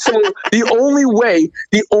 So the only way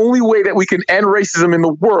that we can end racism in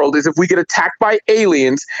the world is if we get attacked by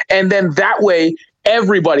aliens, and then that way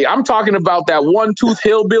everybody, I'm talking about that one-tooth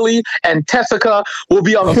hillbilly and Tessica, will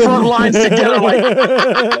be on the front lines together. Like,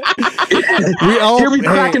 he'll be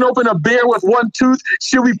cracking open a beer with one tooth.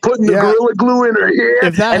 She'll be putting the Gorilla Glue in her hair,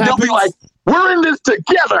 and they'll be like, we're in this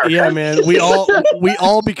together. Yeah, man. We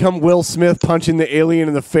all become Will Smith punching the alien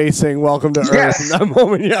in the face, saying "Welcome to Earth." In that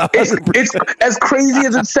moment, yeah. It's as crazy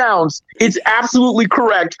as it sounds. It's absolutely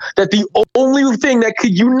correct that the only thing that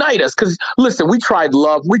could unite us, because listen, we tried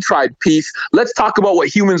love, we tried peace. Let's talk about what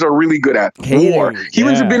humans are really good at: war.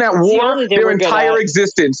 Humans have been at war their entire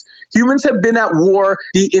existence. Humans have been at war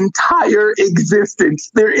the entire existence.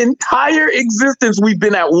 Their entire existence, we've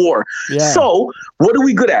been at war. Yeah. So, what are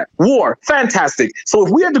we good at? War. Fantastic. So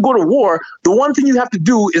if we had to go to war, the one thing you have to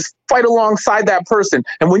do is fight alongside that person.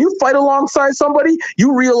 And when you fight alongside somebody,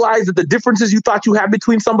 you realize that the differences you thought you had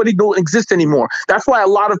between somebody don't exist anymore. That's why a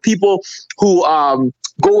lot of people who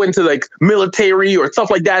go into like military or stuff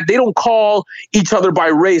like that, they don't call each other by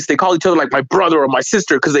race. They call each other like my brother or my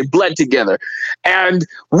sister because they bled together. And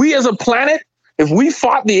we as a planet, if we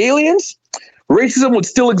fought the aliens, racism would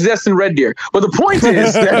still exist in Red Deer. But the point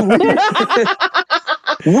is that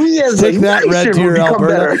we as a nation Red Deer, will become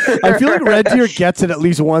Alberta. better. I feel like Red Deer gets it at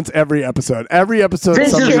least once every episode. Every episode. They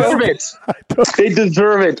deserve it. They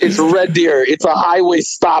deserve it. It's Red Deer. It's a highway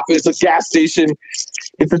stop. It's a gas station.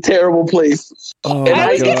 It's a terrible place. Oh, I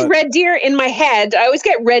always get Red Deer in my head. I always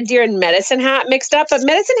get Red Deer and Medicine Hat mixed up, but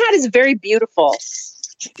Medicine Hat is very beautiful.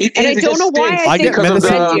 And I don't know why I think Red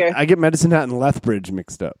Deer. I get Medicine Hat and Lethbridge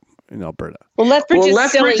mixed up in Alberta. Well, Lethbridge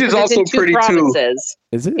is silly because also it's in two provinces.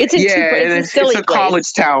 Too. Is it? It's in two. It's a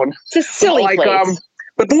college town. It's a silly place.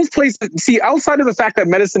 But those places, see, outside of the fact that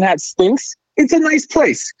Medicine Hat stinks, it's a nice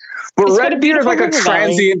place. But Red Deer is like a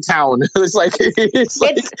transient town. It's like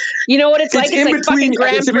you know what it's like? It's like fucking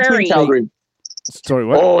Grand Prairie. Sorry,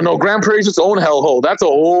 what? Oh no, Grand Prairie is its own hellhole. That's a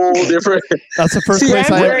whole different. That's the first place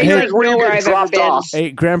Red Deer is where you get dropped off. Hey,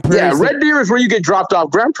 Grand Prairie. Yeah, Red Deer is where you get dropped off.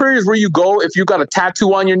 Grand Prairie is where you go if you got a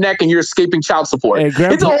tattoo on your neck and you're escaping child support. Hey,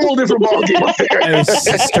 it's a whole different ballgame up there. Hey,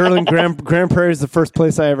 Sterling, Grand Prairie is the first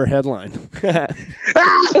place I ever headlined. At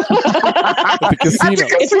the casino.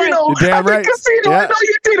 You're damn right. Casino. Yeah. I know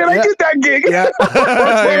you did it. Yeah. I did that gig. Yeah.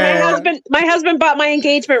 My husband bought my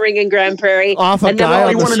engagement ring in Grand Prairie. Off a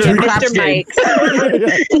guy on the street.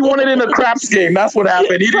 He won it in a craps game. That's what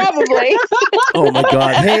happened. Probably. Oh my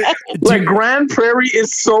God. Hey, like Grand Prairie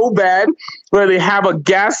is so bad where they have a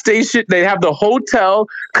gas station, they have the hotel,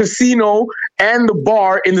 casino, and the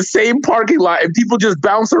bar in the same parking lot, and people just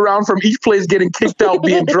bounce around from each place getting kicked out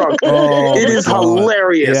being drunk. It is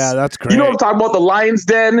hilarious. Yeah, that's great. You know what I'm talking about? The Lion's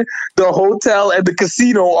Den, the hotel, and the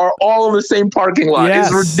casino are all in the same parking lot.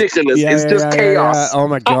 Yes. It's ridiculous. It's just chaos. Yeah. Oh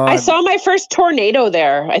my God. I saw my first tornado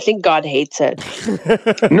there. I think God hates it.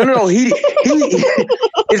 No. He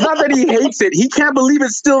it's not that he hates it. He can't believe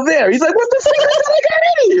it's still there. He's like, what the fuck is that I got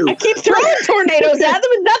into you? I keep throwing tornadoes at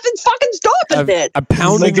them and nothing's fucking stopping it. I'm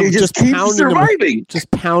pounding them,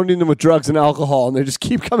 just pounding them with drugs and alcohol, and they just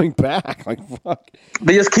keep coming back. Like, fuck.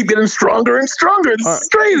 They just keep getting stronger and stronger. It's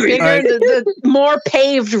crazy. The more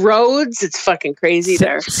paved roads, it's fucking crazy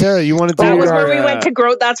there. Sarah, you want to do that? Was where we went to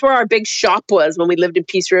grow. That's where our big shop was when we lived in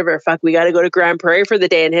Peace River. Fuck, we got to go to Grand Prairie for the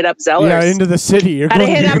day and hit up Zellers. Yeah, into the city. You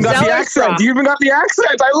even got the accent. You even got the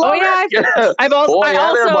accent. I love it. I also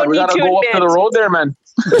we gotta go up to the road there, man.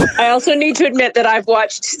 I also need to admit that I've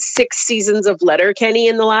watched 6 seasons of Letterkenny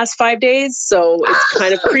in the last 5 days, so it's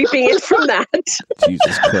kind of creeping in from that.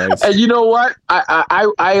 Jesus Christ! And you know what?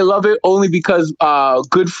 I love it only because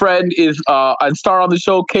good friend is a star on the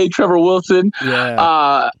show, K. Trevor Wilson.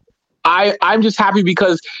 Yeah. I'm just happy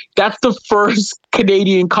because that's the first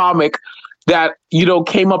Canadian comic that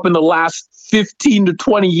came up in the last 15 to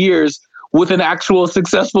 20 years with an actual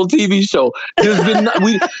successful TV show. There's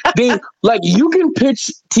been you can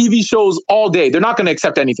pitch TV shows all day. They're not going to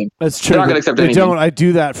accept anything. That's true. They're not going to accept anything. They don't. I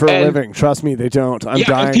do that for a living. Trust me, they don't. I'm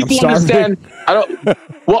dying. People I'm starving. understand.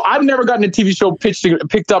 Well, I've never gotten a TV show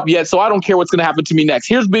picked up yet, so I don't care what's going to happen to me next.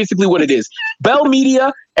 Here's basically what it is. Bell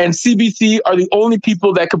Media and CBC are the only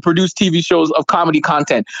people that can produce TV shows of comedy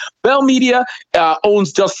content. Bell Media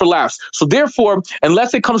owns Just for Laughs. So therefore,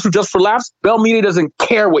 unless it comes from Just for Laughs, Bell Media doesn't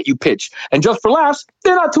care what you pitch. And Just for Laughs,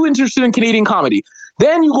 they're not too interested in Canadian comedy.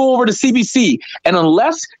 Then you go over to CBC, and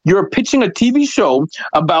unless you're pitching a TV show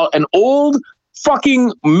about an old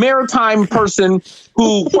fucking maritime person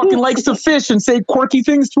who fucking likes to fish and say quirky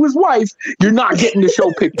things to his wife, you're not getting the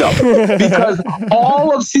show picked up, because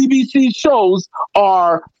all of CBC's shows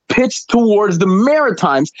are pitched towards the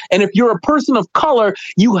Maritimes. And if you're a person of color,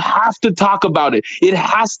 you have to talk about it. It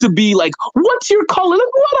has to be like, what's your color?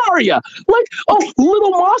 Like, what are you? Like a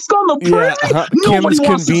little mosque on the prairie? Nobody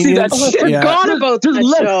wants to see that shit. I forgot about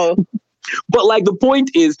that show. But like, the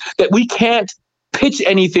point is that we can't pitch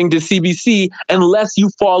anything to CBC unless you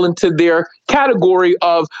fall into their category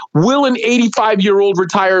of, will an 85-year-old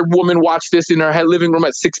retired woman watch this in her living room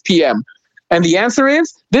at 6 p.m.? And the answer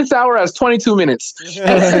is, this hour has 22 minutes.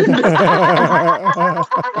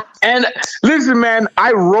 And listen, man,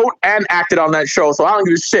 I wrote and acted on that show, so I don't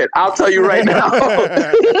give a shit. I'll tell you right now.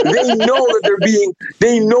 They know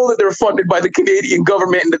that they're funded by the Canadian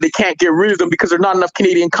government and that they can't get rid of them because there's not enough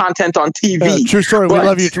Canadian content on TV. True story. But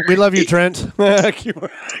we love you, Trent. keep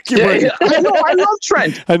I know, I love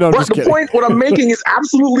Trent. I know. But the point, what I'm making is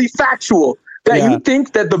absolutely factual. That you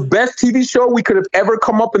think that the best TV show we could have ever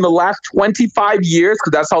come up in the last 25 years,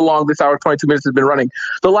 because that's how long this hour 22 minutes has been running.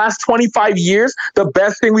 The last 25 years, the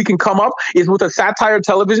best thing we can come up is with a satire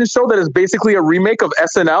television show that is basically a remake of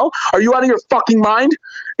SNL. Are you out of your fucking mind?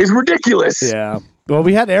 It's ridiculous. Yeah. Well,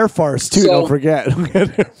 we had Air Farce too. Don't forget.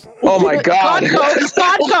 Oh my God!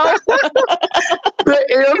 The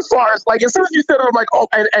Air Farce. Like, as soon as you said it, I'm like, oh,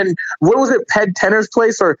 and what was it? Ped Tenner's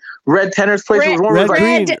place or Red Tenner's place?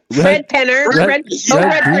 Red Tenner. Red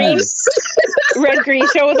Green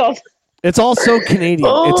show with all. It's all so Canadian.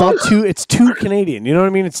 It's too Canadian. You know what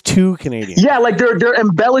I mean? It's too Canadian. Yeah, like they're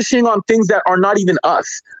embellishing on things that are not even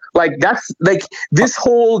us. Like, that's like this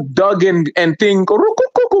whole Doug and thing.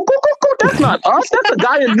 That's not us. That's a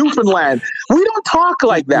guy in Newfoundland. We don't talk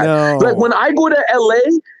like that. No. Like, when I go to LA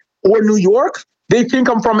or New York, they think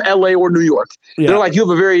I'm from LA or New York. Yeah. They're like, you have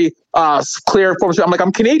a very clear form. I'm like,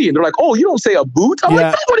 I'm Canadian. They're like, oh, you don't say a boot? I'm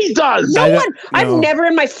like, nobody does. I've never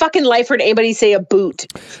in my fucking life heard anybody say a boot.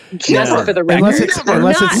 Just for the record. Unless it's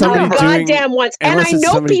somebody doing, goddamn once. And I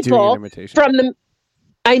know people from the...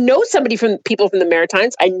 I know people from the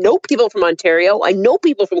Maritimes. I know people from Ontario. I know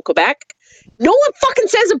people from Quebec. No one fucking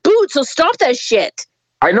says a boot, so stop that shit.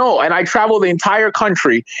 I know, and I travel the entire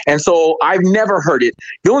country, and so I've never heard it.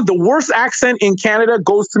 The worst accent in Canada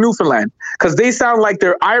goes to Newfoundland, because they sound like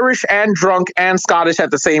they're Irish and drunk and Scottish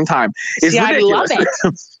at the same time. It's ridiculous. I love it.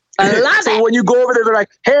 I love it. So when you go over there, they're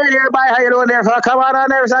like, "Hey, everybody, how you doing there? Come on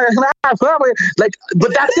there." Like,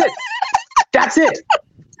 but that's it. That's it.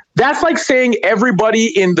 That's like saying everybody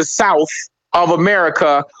in the South of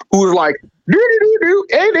America who's like,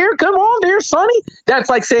 hey there, come on there, Sonny. That's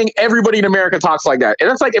like saying everybody in America talks like that. And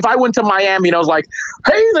that's like if I went to Miami and I was like,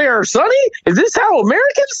 hey there, Sonny, is this how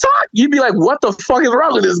Americans talk? You'd be like, what the fuck is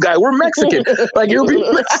wrong with this guy? We're Mexican. Like, you'll be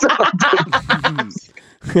messed up.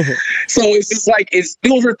 So it's just like, it's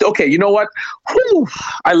over. Okay, you know what? Whew,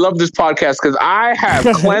 I love this podcast because I have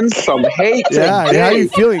cleansed some hate. Yeah, how are you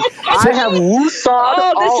feeling? I have woosawed.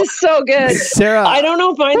 Oh, this is so good. Sarah, I don't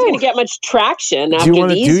know if mine's going to get much traction after do you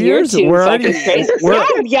want to these do yours? Crazy.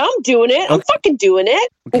 Yeah, I'm doing it. I'm fucking doing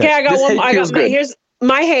it. Okay, I got one. Here's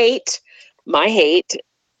my hate. My hate,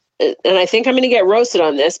 and I think I'm going to get roasted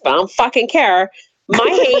on this, but I don't fucking care. My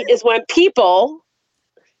hate is when people...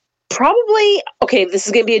 Probably, okay, this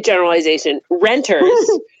is going to be a generalization. Renters,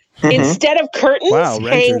 instead of curtains,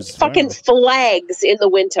 hang fucking flags in the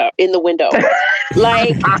window.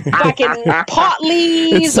 Like fucking pot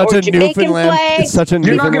leaves or Jamaican flags. It's such a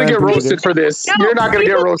You're not going to get roasted for this. No, you're not going to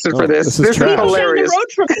get roasted for this. This is hilarious.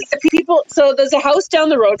 So there's a house down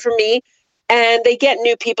the road from me, and they get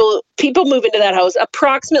new people. People move into that house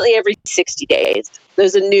approximately every 60 days.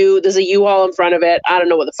 There's a U-Haul in front of it. I don't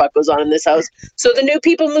know what the fuck goes on in this house. So the new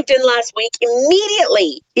people moved in last week.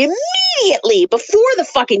 Immediately, before the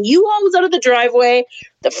fucking U-Haul was out of the driveway,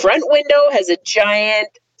 the front window has a giant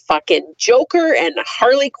fucking Joker and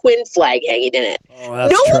Harley Quinn flag hanging in it. Oh,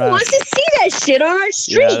 no one wants to see that shit on our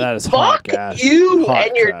street. Yeah, that is fuck you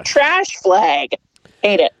and your trash flag.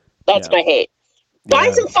 Hate it. That's my hate. Buy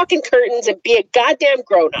some fucking curtains and be a goddamn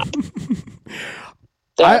grown-up.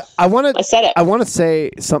 I want to. I said it. I want to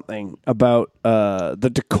say something about the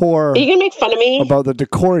decor. Are you gonna make fun of me about the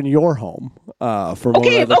decor in your home? For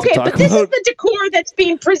okay, but this is the decor that's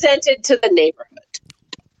being presented to the neighborhood.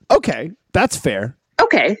 Okay, that's fair.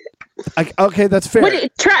 Okay. Okay, that's fair.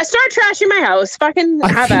 Start trashing my house. Fucking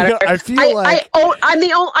have at it. I feel like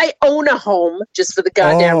I own a home, just for the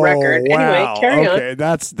goddamn record. Wow. Anyway, carry on. Okay,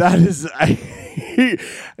 that is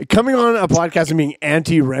coming on a podcast and being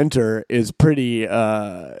anti-renter is pretty.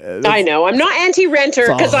 I know. I'm not anti-renter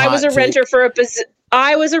because I was a renter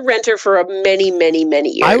for many, many, many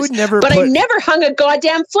years. I would never, I never hung a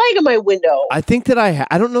goddamn flag in my window. I think that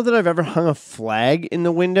I don't know that I've ever hung a flag in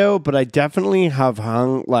the window, but I definitely have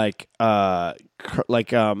hung like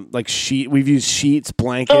sheet. We've used sheets,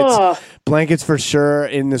 blankets for sure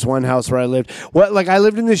in this one house where I lived. I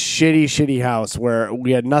lived in this shitty house where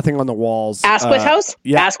we had nothing on the walls. Asquith House?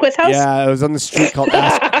 Yeah. Asquith House? Yeah, it was on the street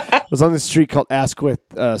called Asquith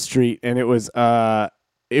Street, and it was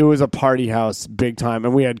a party house big time,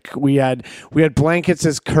 and we had blankets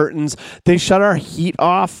as curtains. They shut our heat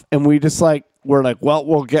off, and we just we're like, well,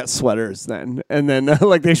 we'll get sweaters then. And then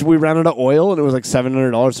we ran out of oil, and it was like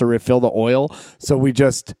 $700 to refill the oil. So we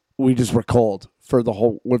just were cold for the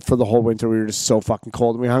whole winter. We were just so fucking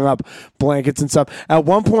cold, and we hung up blankets and stuff. At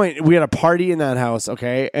one point, we had a party in that house,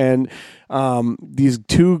 okay, and these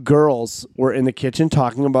two girls were in the kitchen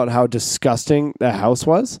talking about how disgusting the house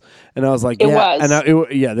was, and I was like,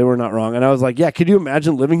 yeah, they were not wrong. And I was like, yeah, could you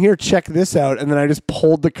imagine living here? Check this out. And then I just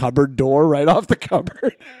pulled the cupboard door right off the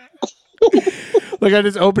cupboard. I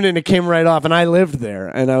just opened it and it came right off, and I lived there,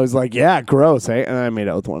 and I was like, yeah, gross, eh? And I made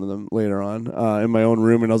out with one of them later on in my own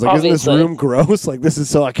room, and I was like, Obviously. Isn't this room gross? This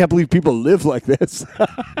is I can't believe people live like this.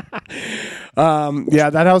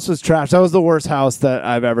 Yeah, that house was trash. That was the worst house that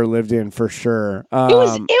I've ever lived in for sure.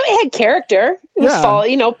 It had character. It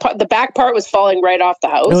was the back part was falling right off the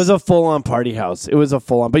house. It was a full-on party house.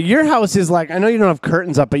 But your house is I know you don't have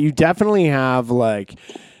curtains up, but you definitely have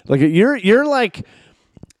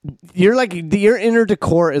your inner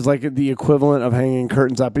decor is the equivalent of hanging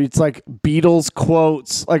curtains up. It's Beatles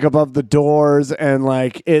quotes above the doors, and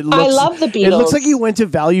it looks. I love the Beatles. It looks like you went to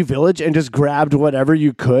Value Village and just grabbed whatever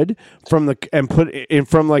you could from the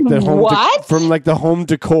home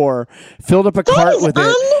decor, filled up a cart with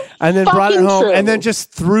it, and then brought it home, and then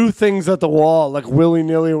just threw things at the wall willy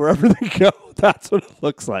nilly wherever they go. That's what it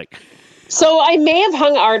looks like. So I may have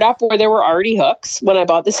hung art up where there were already hooks when I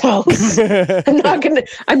bought this house. I'm not gonna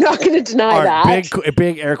deny art, that.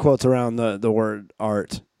 Big air quotes around the word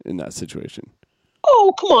art in that situation.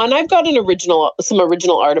 Oh, come on. I've got some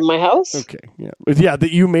original art in my house. Okay. Yeah,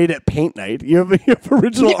 that you made at paint night. You have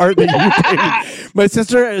original art that you painted. My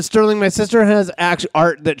sister has actual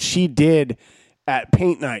art that she did at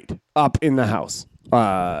paint night up in the house.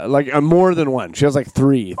 More than one. She has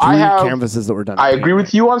three canvases that were done. I agree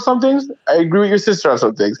with you on some things. I agree with your sister on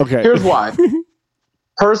some things. Okay. Here's why.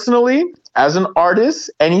 Personally, as an artist,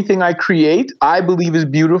 anything I create, I believe is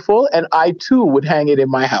beautiful, and I too would hang it in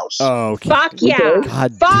my house. Oh, okay. Fuck yeah.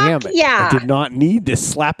 God damn it. Yeah. I did not need this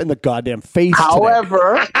slap in the goddamn face.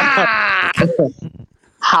 However,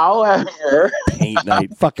 paint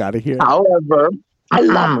night. Fuck out of here. However, I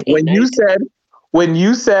love when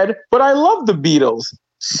you said, but I love the Beatles.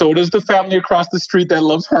 So does the family across the street that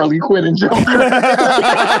loves Harley Quinn and Joker. So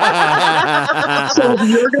if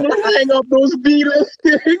you're going to hang up those Beatles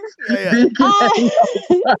things,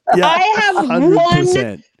 I have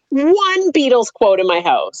 100%. one Beatles quote in my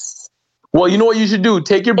house. Well, you know what you should do?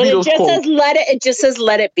 Take your Beatles quote. It just says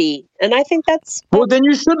let it be. And I think that's... Well, then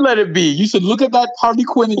you should let it be. You should look at that Harley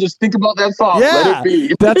Quinn and just think about that song. Yeah, let it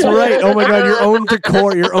be. That's right. Oh my God, your own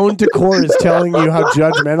decor is telling you how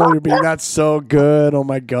judgmental you're being. That's so good. Oh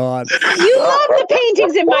my God. You love the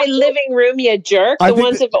paintings in my living room, you jerk. The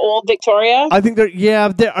ones of old Victoria. I think they're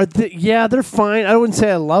fine. I wouldn't say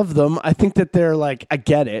I love them. I think that they're I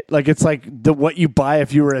get it. It's what you buy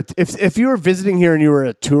if you were if you were visiting here and you were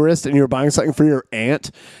a tourist and you were buying something for your aunt,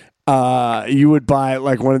 you would buy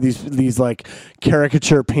one of these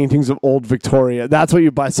caricature paintings of old Victoria. That's what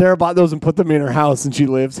you buy. Sarah bought those and put them in her house, and she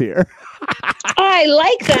lives here. I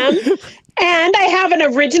like them, and I have an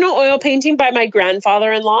original oil painting by my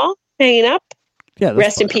grandfather-in-law hanging up. Yeah,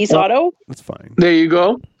 rest in peace, Otto. That's fine. There you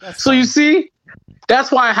go. You see,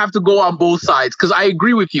 that's why I have to go on both sides, because I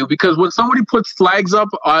agree with you. Because when somebody puts flags up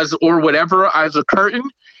as a curtain,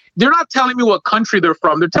 they're not telling me what country they're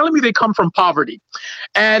from. They're telling me they come from poverty.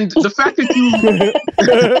 And the fact that you...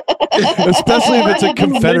 Especially if it's a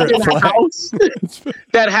Confederate flag.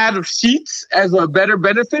 That had sheets as a better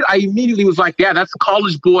benefit, I immediately was like, yeah, that's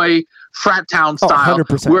college boy frat town style.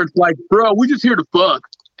 100%. Where it's bro, we just here to fuck.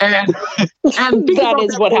 And that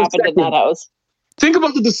is what happened in that house. Think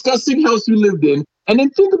about the disgusting house you lived in. And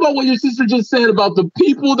then think about what your sister just said about the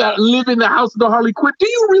people that live in the house of the Harley Quinn. Do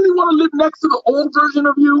you really want to live next to the old version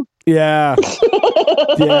of you? Yeah.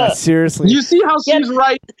 Yeah, seriously. You see how she's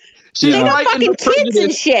right? She's right in the kids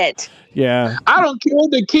and shit. Yeah. I don't care.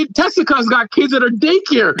 The kid, Tessica's got kids at her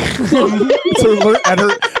daycare.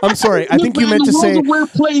 I'm sorry. I think you meant to say. The world's a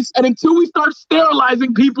weird place, and until we start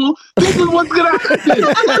sterilizing people, this is what's going to happen.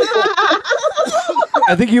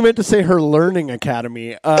 I think you meant to say her learning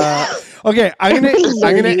academy. Okay, I'm gonna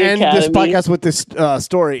end this podcast with this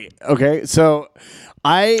story. Okay, so.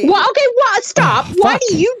 Stop. Why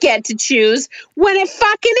do you get to choose when it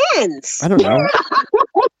fucking ends? I don't know.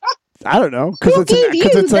 Because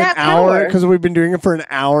it's an hour. Because we've been doing it for an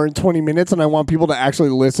hour and 20 minutes, and I want people to actually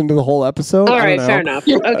listen to the whole episode. All right, fair enough.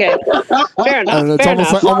 Okay, fair enough. It's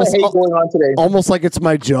almost like it's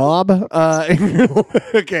my job.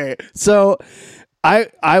 Okay, so.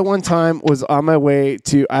 I one time was on my way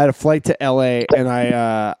to. I had a flight to LA, and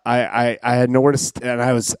I had nowhere to. And I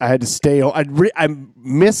had to stay. I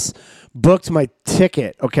misbooked my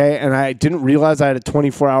ticket. Okay, and I didn't realize I had a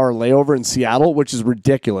 24-hour layover in Seattle, which is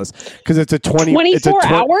ridiculous because it's a 24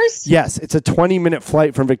 hours. Yes, it's a 20-minute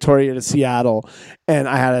flight from Victoria to Seattle, and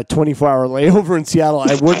I had a 24-hour layover in Seattle.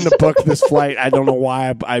 I wouldn't have booked this flight. I don't know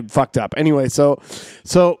why I fucked up. Anyway, so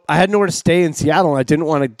I had nowhere to stay in Seattle, and I didn't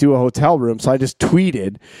want to do a hotel room, so I just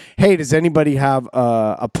tweeted, "Hey, does anybody have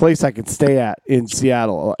a place I can stay at in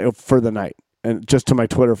Seattle for the night?" And just to my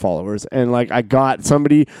Twitter followers, and like I got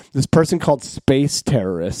this person called Space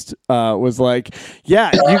Terrorist was like,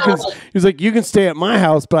 yeah, you can stay at my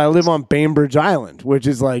house, but I live on Bainbridge Island, which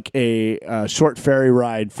is like a short ferry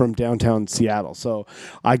ride from downtown Seattle. So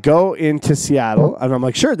I go into Seattle, and I'm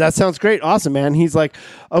like, sure, that sounds great, awesome, man. He's like,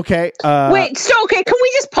 okay, can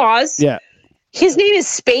we just pause? Yeah, his name is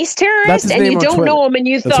Space Terrorist, and you don't know him, and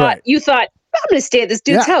you thought. I'm going to stay at this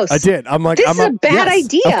dude's house. I did. I'm like, this is a bad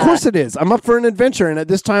idea. Of course it is. I'm up for an adventure, and at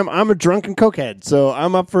this time, I'm a drunken cokehead, so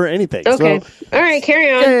I'm up for anything. Okay. So, all right,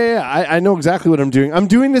 carry on. Yeah. I know exactly what I'm doing. I'm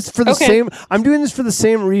doing this for the same. I'm doing this for the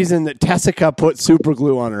same reason that Tessica put super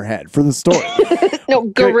glue on her head for the story. No,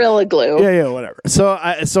 Gorilla Glue. Yeah, whatever. So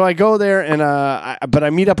I go there, and but I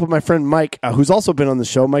meet up with my friend Mike, who's also been on the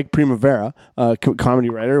show, Mike Primavera, comedy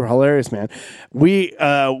writer, hilarious man. We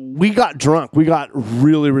got drunk. We got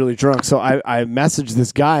really, really drunk. So I messaged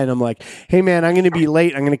this guy, and I'm like, hey man, I'm going to be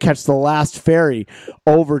late. I'm going to catch the last ferry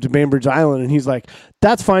over to Bainbridge Island. And he's like,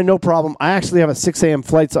 that's fine, no problem. I actually have a 6 a.m.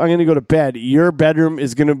 flight, so I'm going to go to bed. Your bedroom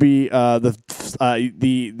is going to be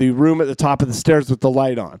the room at the top of the stairs with the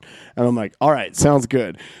light on. And I'm like, all right, sounds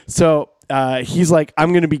good. So he's like,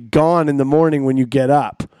 I'm going to be gone in the morning when you get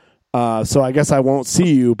up. So I guess I won't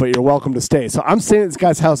see you, but you're welcome to stay. So I'm staying at this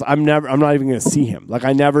guy's house. I'm not even going to see him. Like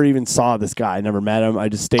I never even saw this guy. I never met him. I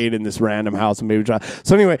just stayed in this random house in Bainbridge Island.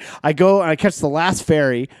 So anyway, I go and I catch the last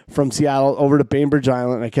ferry from Seattle over to Bainbridge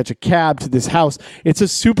Island, and I catch a cab to this house. It's a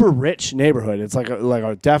super rich neighborhood. It's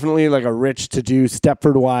definitely like a rich to-do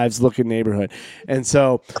Stepford Wives looking neighborhood. And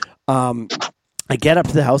so, I get up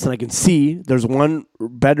to the house and I can see there's one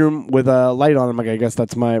bedroom with a light on. I'm like, I guess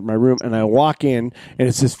that's my room. And I walk in, and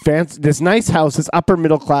it's this nice house, this upper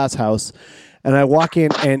middle class house. And I walk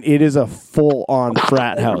in, and it is a full-on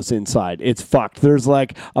frat house inside. It's fucked. There's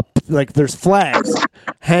there's flags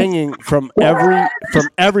hanging from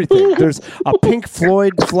everything. There's a Pink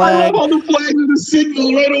Floyd flag. I love all the flags and the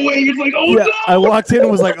signal right away. It's like, oh no! I walked in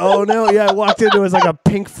and was like, oh no! Yeah, I walked in. There was like a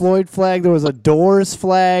Pink Floyd flag. There was a Doors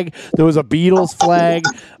flag. There was a Beatles flag.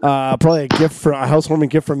 Probably a housewarming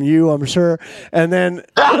gift from you, I'm sure. And then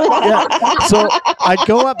so I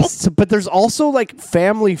go up, but there's also like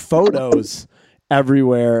family photos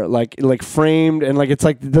everywhere, like framed, and like it's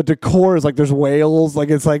like the decor is like there's whales, like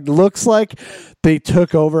it's like looks like they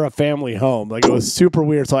took over a family home. Like it was super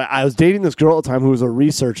weird. So I was dating this girl at the time who was a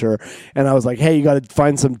researcher, and I was like, hey, you got to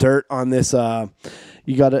find some dirt on this.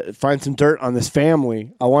 You got to find some dirt on this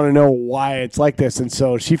family. I want to know why it's like this. And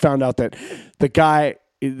so she found out that the guy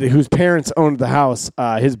whose parents owned the house,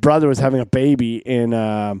 his brother was having a baby in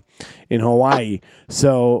Hawaii.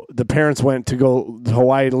 So the parents went to go to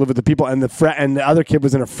Hawaii to live with the people, and the other kid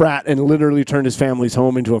was in a frat and literally turned his family's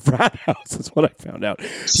home into a frat house. That's what I found out.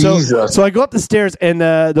 So I go up the stairs, and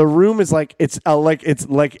the room is like it's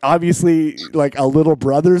obviously like a little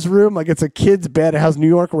brother's room. Like it's a kid's bed. It has New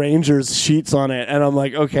York Rangers sheets on it, and I'm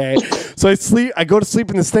like, okay. So I go to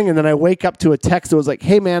sleep in this thing, and then I wake up to a text that was like,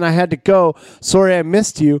 hey man, I had to go. Sorry I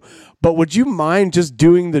missed you, but would you mind just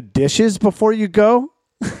doing the dishes before you go?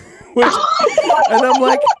 And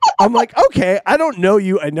I'm like, okay, I don't know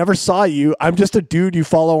you. I never saw you. I'm just a dude you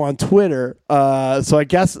follow on Twitter. So I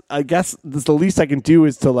guess the least I can do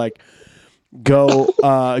is to like go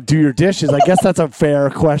do your dishes. I guess that's a fair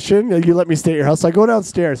question. You let me stay at your house. So I go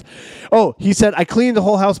downstairs. Oh, he said, I cleaned the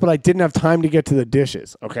whole house, but I didn't have time to get to the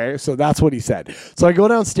dishes. Okay, so that's what he said. So I go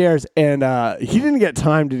downstairs, and he didn't get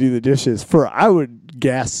time to do the dishes for, I would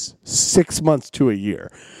guess, 6 months to a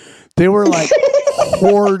year. They were like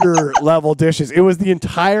hoarder level dishes. It was the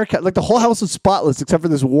entire, like the whole house was spotless except for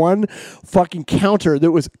this one fucking counter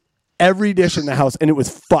that was every dish in the house, and it was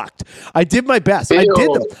fucked. I did my best. I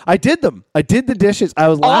did them. I did the dishes. I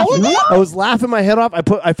was laughing. I was laughing my head off.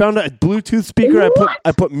 I found a Bluetooth speaker.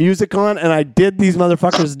 I put music on, and I did these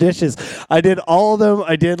motherfuckers' dishes. I did all of them.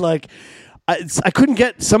 I did like. I couldn't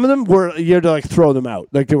get, some of them were, you had to like throw them out,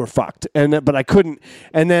 like they were fucked, but I couldn't.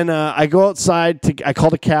 And then I go outside I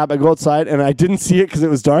called a cab. I go outside, and I didn't see it because it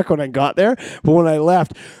was dark when I got there. But when I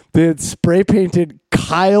left, they had spray painted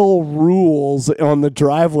Kyle Rules on the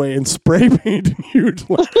driveway and spray painted huge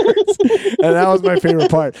letters. And that was my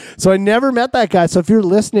favorite part. So I never met that guy. So if you're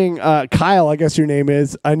listening, Kyle, I guess your name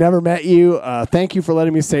is, I never met you. Thank you for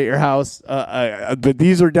letting me stay at your house. But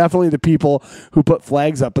these are definitely the people who put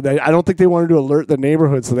flags up. But I don't think they wanted to alert the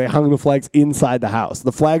neighborhood, so they hung the flags inside the house.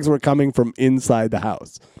 The flags were coming from inside the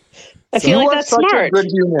house. I feel like that's smart. Good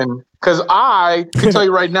human. Because I can tell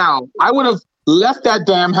you right now, I would have left that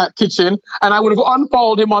damn kitchen, and I would have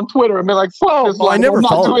unfollowed him on Twitter and been like, "Fuck this! I never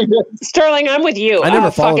followed him. Sterling, I'm with you. I never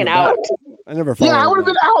fucking out. I never followed. Yeah, I would have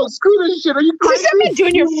been out. Screw this shit. Are you crazy? I've been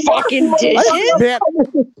doing your fucking dishes.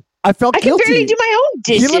 I felt guilty. I can barely do my own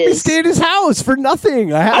dishes. He let me stay at his house for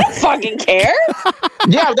nothing. I don't fucking care.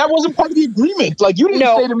 Yeah, that wasn't part of the agreement. Like, you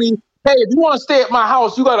didn't say to me, "Hey, if you want to stay at my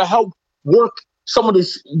house, you got to help work some of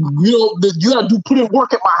this, you got to put in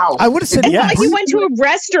work at my house." I would have said yes. Like you went to a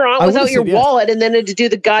restaurant without your wallet and then had to do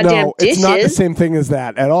the goddamn dishes. It's not the same thing as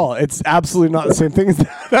that at all. It's absolutely not the same thing as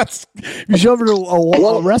that. That's, you show up to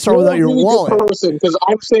a restaurant without your wallet. Because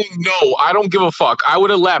I'm saying no, I don't give a fuck. I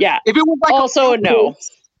would have left. Yeah. If it was like also no.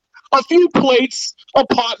 A few plates, a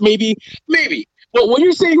pot, maybe. But when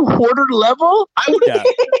you're saying hoarder level, I would have.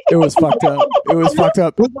 Yeah, it was fucked up. It was fucked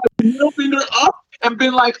up. With my middle finger up and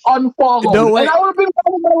been like, unfollow. No way. And I would have been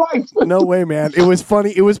out of my life. No way, man. It was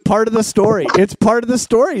funny. It was part of the story. It's part of the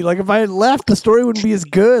story. Like, if I had left, the story wouldn't be as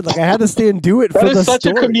good. Like, I had to stay and do it for the story. That is such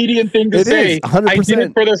a comedian thing to say. It is, 100%. I did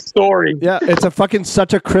it for the story. Yeah, it's a fucking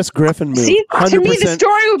such a Chris Griffin move. See, to me, the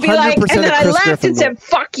story would be like, and then I left and said,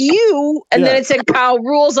 "Fuck you," and then it said Kyle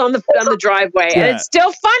Rules on the driveway, and it's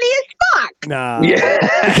still funny as fuck. Nah. Yeah.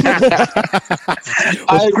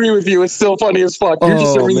 I agree with you. It's still funny as fuck. You're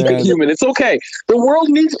just a really good human. It's okay. The world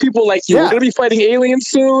needs people like you. We're gonna be fighting aliens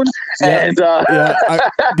soon, and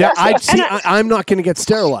I'm not gonna get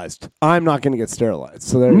sterilized. I'm not gonna get sterilized.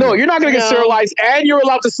 So no, you're not gonna get sterilized, and you're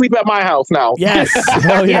allowed to sleep at my house now. Yes.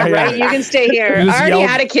 Yeah, right. You can stay here. I already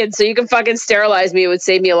had a kid, so you can fucking sterilize me. It would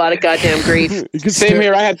save me a lot of goddamn grief. Same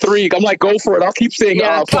here. I had 3. I'm like, go for it. I'll keep saying,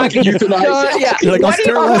 fucking euthanize. Like, what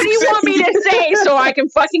do you want me to say so I can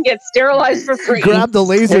fucking get sterilized for free? Grab the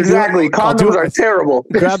laser. Exactly. Condoms are terrible.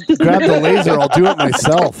 Grab the laser. I'll do it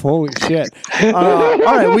myself. Holy shit. All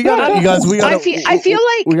right, we got you guys. I feel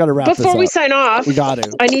like we got to wrap this up. Before we sign off, we got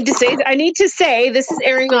to. I need to say this is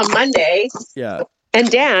airing on Monday. Yeah. And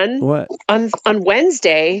Dan, what on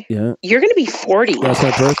Wednesday? Yeah, you're gonna be 40. Yeah, it's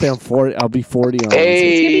my birthday. I'm 40. I'll be 40 on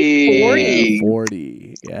Wednesday. Hey,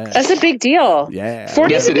 40. Yeah, that's a big deal. Yeah,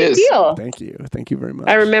 40 is a big deal. Thank you very much.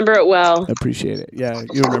 I remember it well. I appreciate it. Yeah,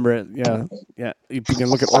 you remember it. Yeah. You can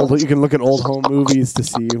look at old home movies to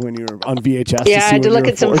see when you were on VHS. Yeah, I had to look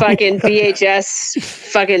at some fucking VHS,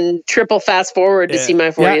 fucking triple fast forward to see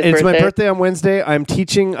my 40th birthday. It's my birthday on Wednesday. I'm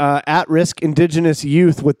teaching at-risk Indigenous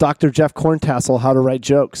youth with Dr. Jeff Corntassel how to write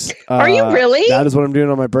jokes. Are you really? That is what I'm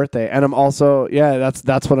doing on my birthday, and I'm also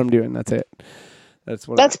that's what I'm doing. That's it.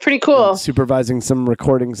 That's pretty cool. I'm supervising some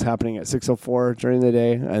recordings happening at 6:04 during the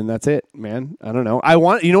day, and that's it, man. I don't know.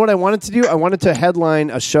 You know what I wanted to do? I wanted to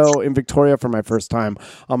headline a show in Victoria for my first time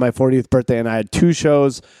on my 40th birthday, and I had 2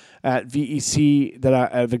 shows at VEC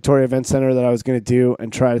at Victoria Event Center that I was going to do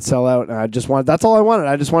and try to sell out. And that's all I wanted.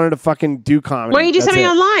 I just wanted to fucking do comedy. Why don't you do something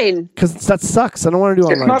online? Because that sucks. I don't want to do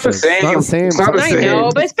online. It's not the same. It's not the same. I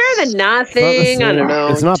know, but it's better than nothing. I don't know.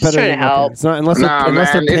 It's not better than nothing. It's not unless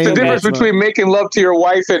it's the difference between making love to your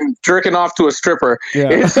wife and jerking off to a stripper. Yeah.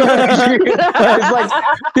 It's like,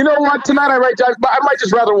 you know what? Tonight I might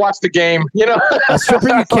just rather watch the game. You know, a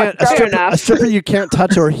stripper you can't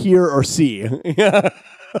touch or hear or see. Yeah.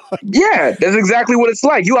 Yeah, that's exactly what it's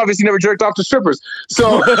like. You obviously never jerked off to strippers,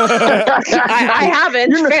 so I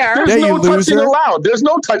haven't. Fair. There's no touching allowed. There's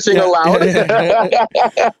no touching allowed.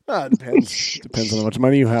 Depends on how much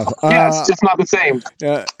money you have. It's just not the same.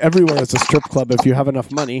 Everywhere is a strip club if you have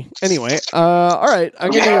enough money. Anyway, all right.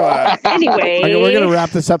 We're gonna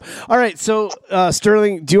wrap this up. All right. So,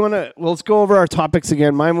 Sterling, do you want to? Let's go over our topics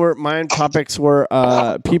again. Mine topics were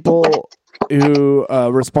people who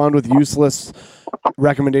respond with useless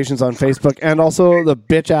recommendations on Facebook, and also the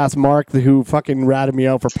bitch ass Mark who fucking ratted me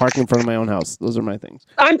out for parking in front of my own house. Those are my things.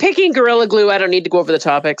 I'm picking Gorilla Glue. I don't need to go over the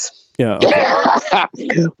topics. Yeah.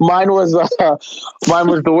 Okay. Mine was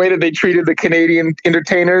the way that they treated the Canadian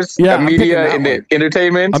entertainers, the media, and the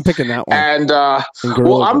entertainment. I'm picking that one. And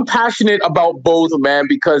I'm passionate about both, man,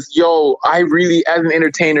 because I really, as an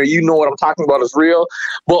entertainer, you know what I'm talking about is real.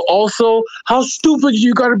 But also, how stupid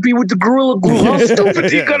you gotta be with the Gorilla Glue? How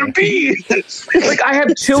stupid you gotta be? Like, I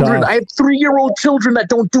have children. I have 3-year-old children that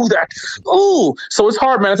don't do that. Oh, so it's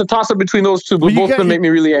hard, man. It's a toss up between those two, but both of them make me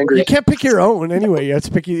really angry. You can't pick your own anyway. You have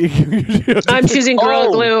to pick. I'm choosing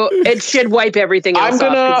Gorilla Glue. It should wipe everything else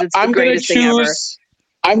off. I'm gonna choose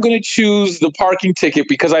the parking ticket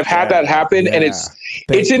because I've had that happen, and it's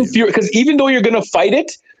infuriating. Because even though you're gonna fight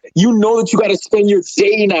it, you know that you got to spend your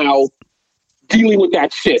day now dealing with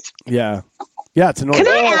that shit. Yeah, it's annoying. Can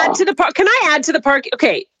I add to the park?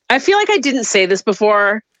 Okay, I feel like I didn't say this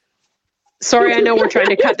before. Sorry, I know we're trying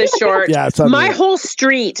to cut this short. Yeah, it's my whole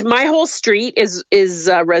street is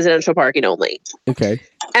residential parking only. Okay.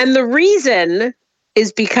 And the reason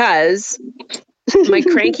is because my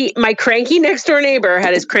cranky next door neighbor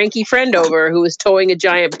had his cranky friend over who was towing a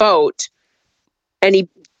giant boat, and he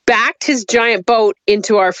backed his giant boat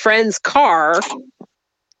into our friend's car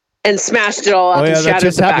and smashed it all up and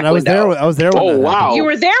shattered the back window. I was there. Oh, wow. You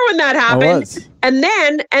were there when that happened. And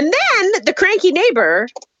then the cranky neighbor,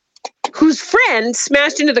 whose friend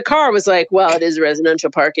smashed into the car, was like, well, it is residential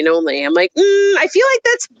parking only. I'm like, I feel like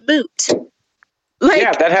that's moot.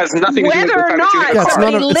 Like, that has nothing to do with whether or not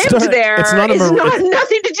somebody lived there. It's not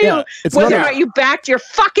nothing to do whether or not you backed your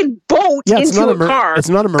fucking boat into a car. It's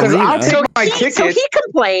not a marina. So he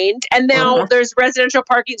complained, and now there's residential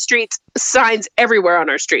parking streets signs everywhere on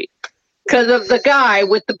our street because of the guy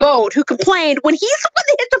with the boat who complained when he's the one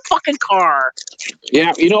that hit the fucking car.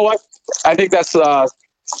 Yeah, you know what? I think that's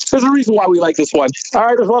there's a reason why we like this one. All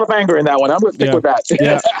right, there's a lot of anger in that one. I'm going to stick with that.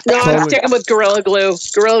 Yeah. No, I'm sticking with Gorilla Glue.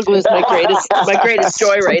 Gorilla Glue is my greatest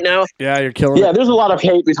joy right now. Yeah, you're killing it. Yeah, there's a lot of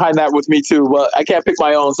hate behind that with me too, but I can't pick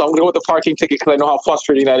my own, so I'm going to go with the parking ticket because I know how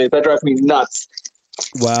frustrating that is. That drives me nuts.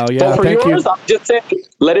 Wow, yeah, for thank yours, you. I'm just saying,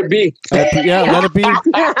 let it be. Let it be.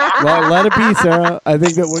 Well, let it be, Sarah. I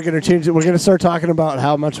think that we're going to change it. We're going to start talking about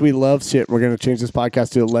how much we love shit. We're going to change this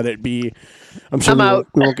podcast to Let It Be. I'm sure we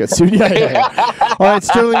won't get sued. Yeah. All right,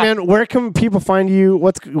 Sterling, man, where can people find you?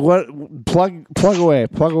 Plug away.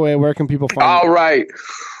 Where can people find you? All right.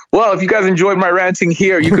 Well, if you guys enjoyed my ranting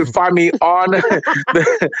here, you can find me on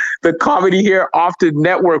the Comedy Here Often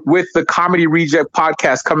Network with the Comedy Reject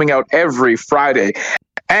podcast coming out every Friday.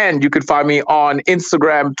 And you can find me on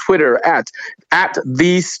Instagram, Twitter at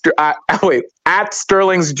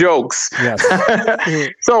Sterling's Jokes. Yes.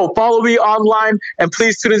 So follow me online and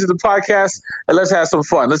please tune into the podcast and let's have some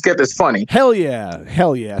fun. Let's get this funny. Hell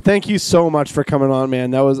yeah. Thank you so much for coming on,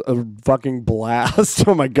 man. That was a fucking blast.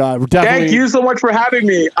 Oh my God. Thank you so much for having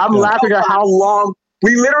me. I'm laughing at how long.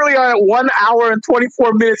 We literally are at 1 hour and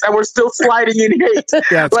 24 minutes, and we're still sliding in hate.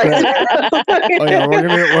 Yeah,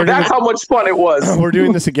 that's how much fun it was. We're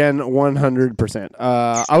doing this again, 100%.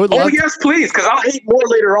 I would love. Oh yes, please, because I'll hate more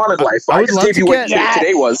later on in life. I just gave you what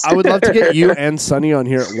today was. I would love to get you and Sonny on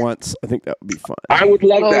here at once. I think that would be fun. I would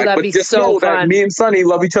love that. That'd but be just so know fun. that me and Sonny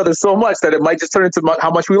love each other so much that it might just turn into how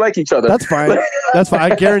much we like each other. That's fine.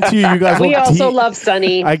 I guarantee you guys will. We also love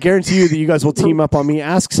Sonny. I guarantee you that you guys will team up on me.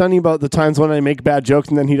 Ask Sonny about the times when I make bad jokes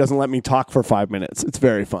and then he doesn't let me talk for 5 minutes. It's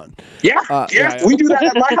very fun. Yeah, we do that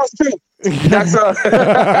at my house too. That's all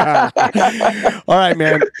right,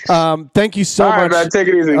 man. Thank you so much. All right, man. Take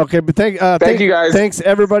it easy. Okay, but thank you guys. Thanks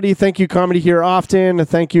everybody. Thank you, Comedy Here Often.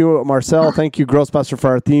 Thank you, Marcel. Thank you, Grossbuster,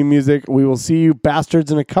 for our theme music. We will see you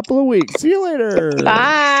bastards in a couple of weeks. See you later.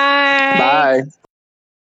 Bye. Bye.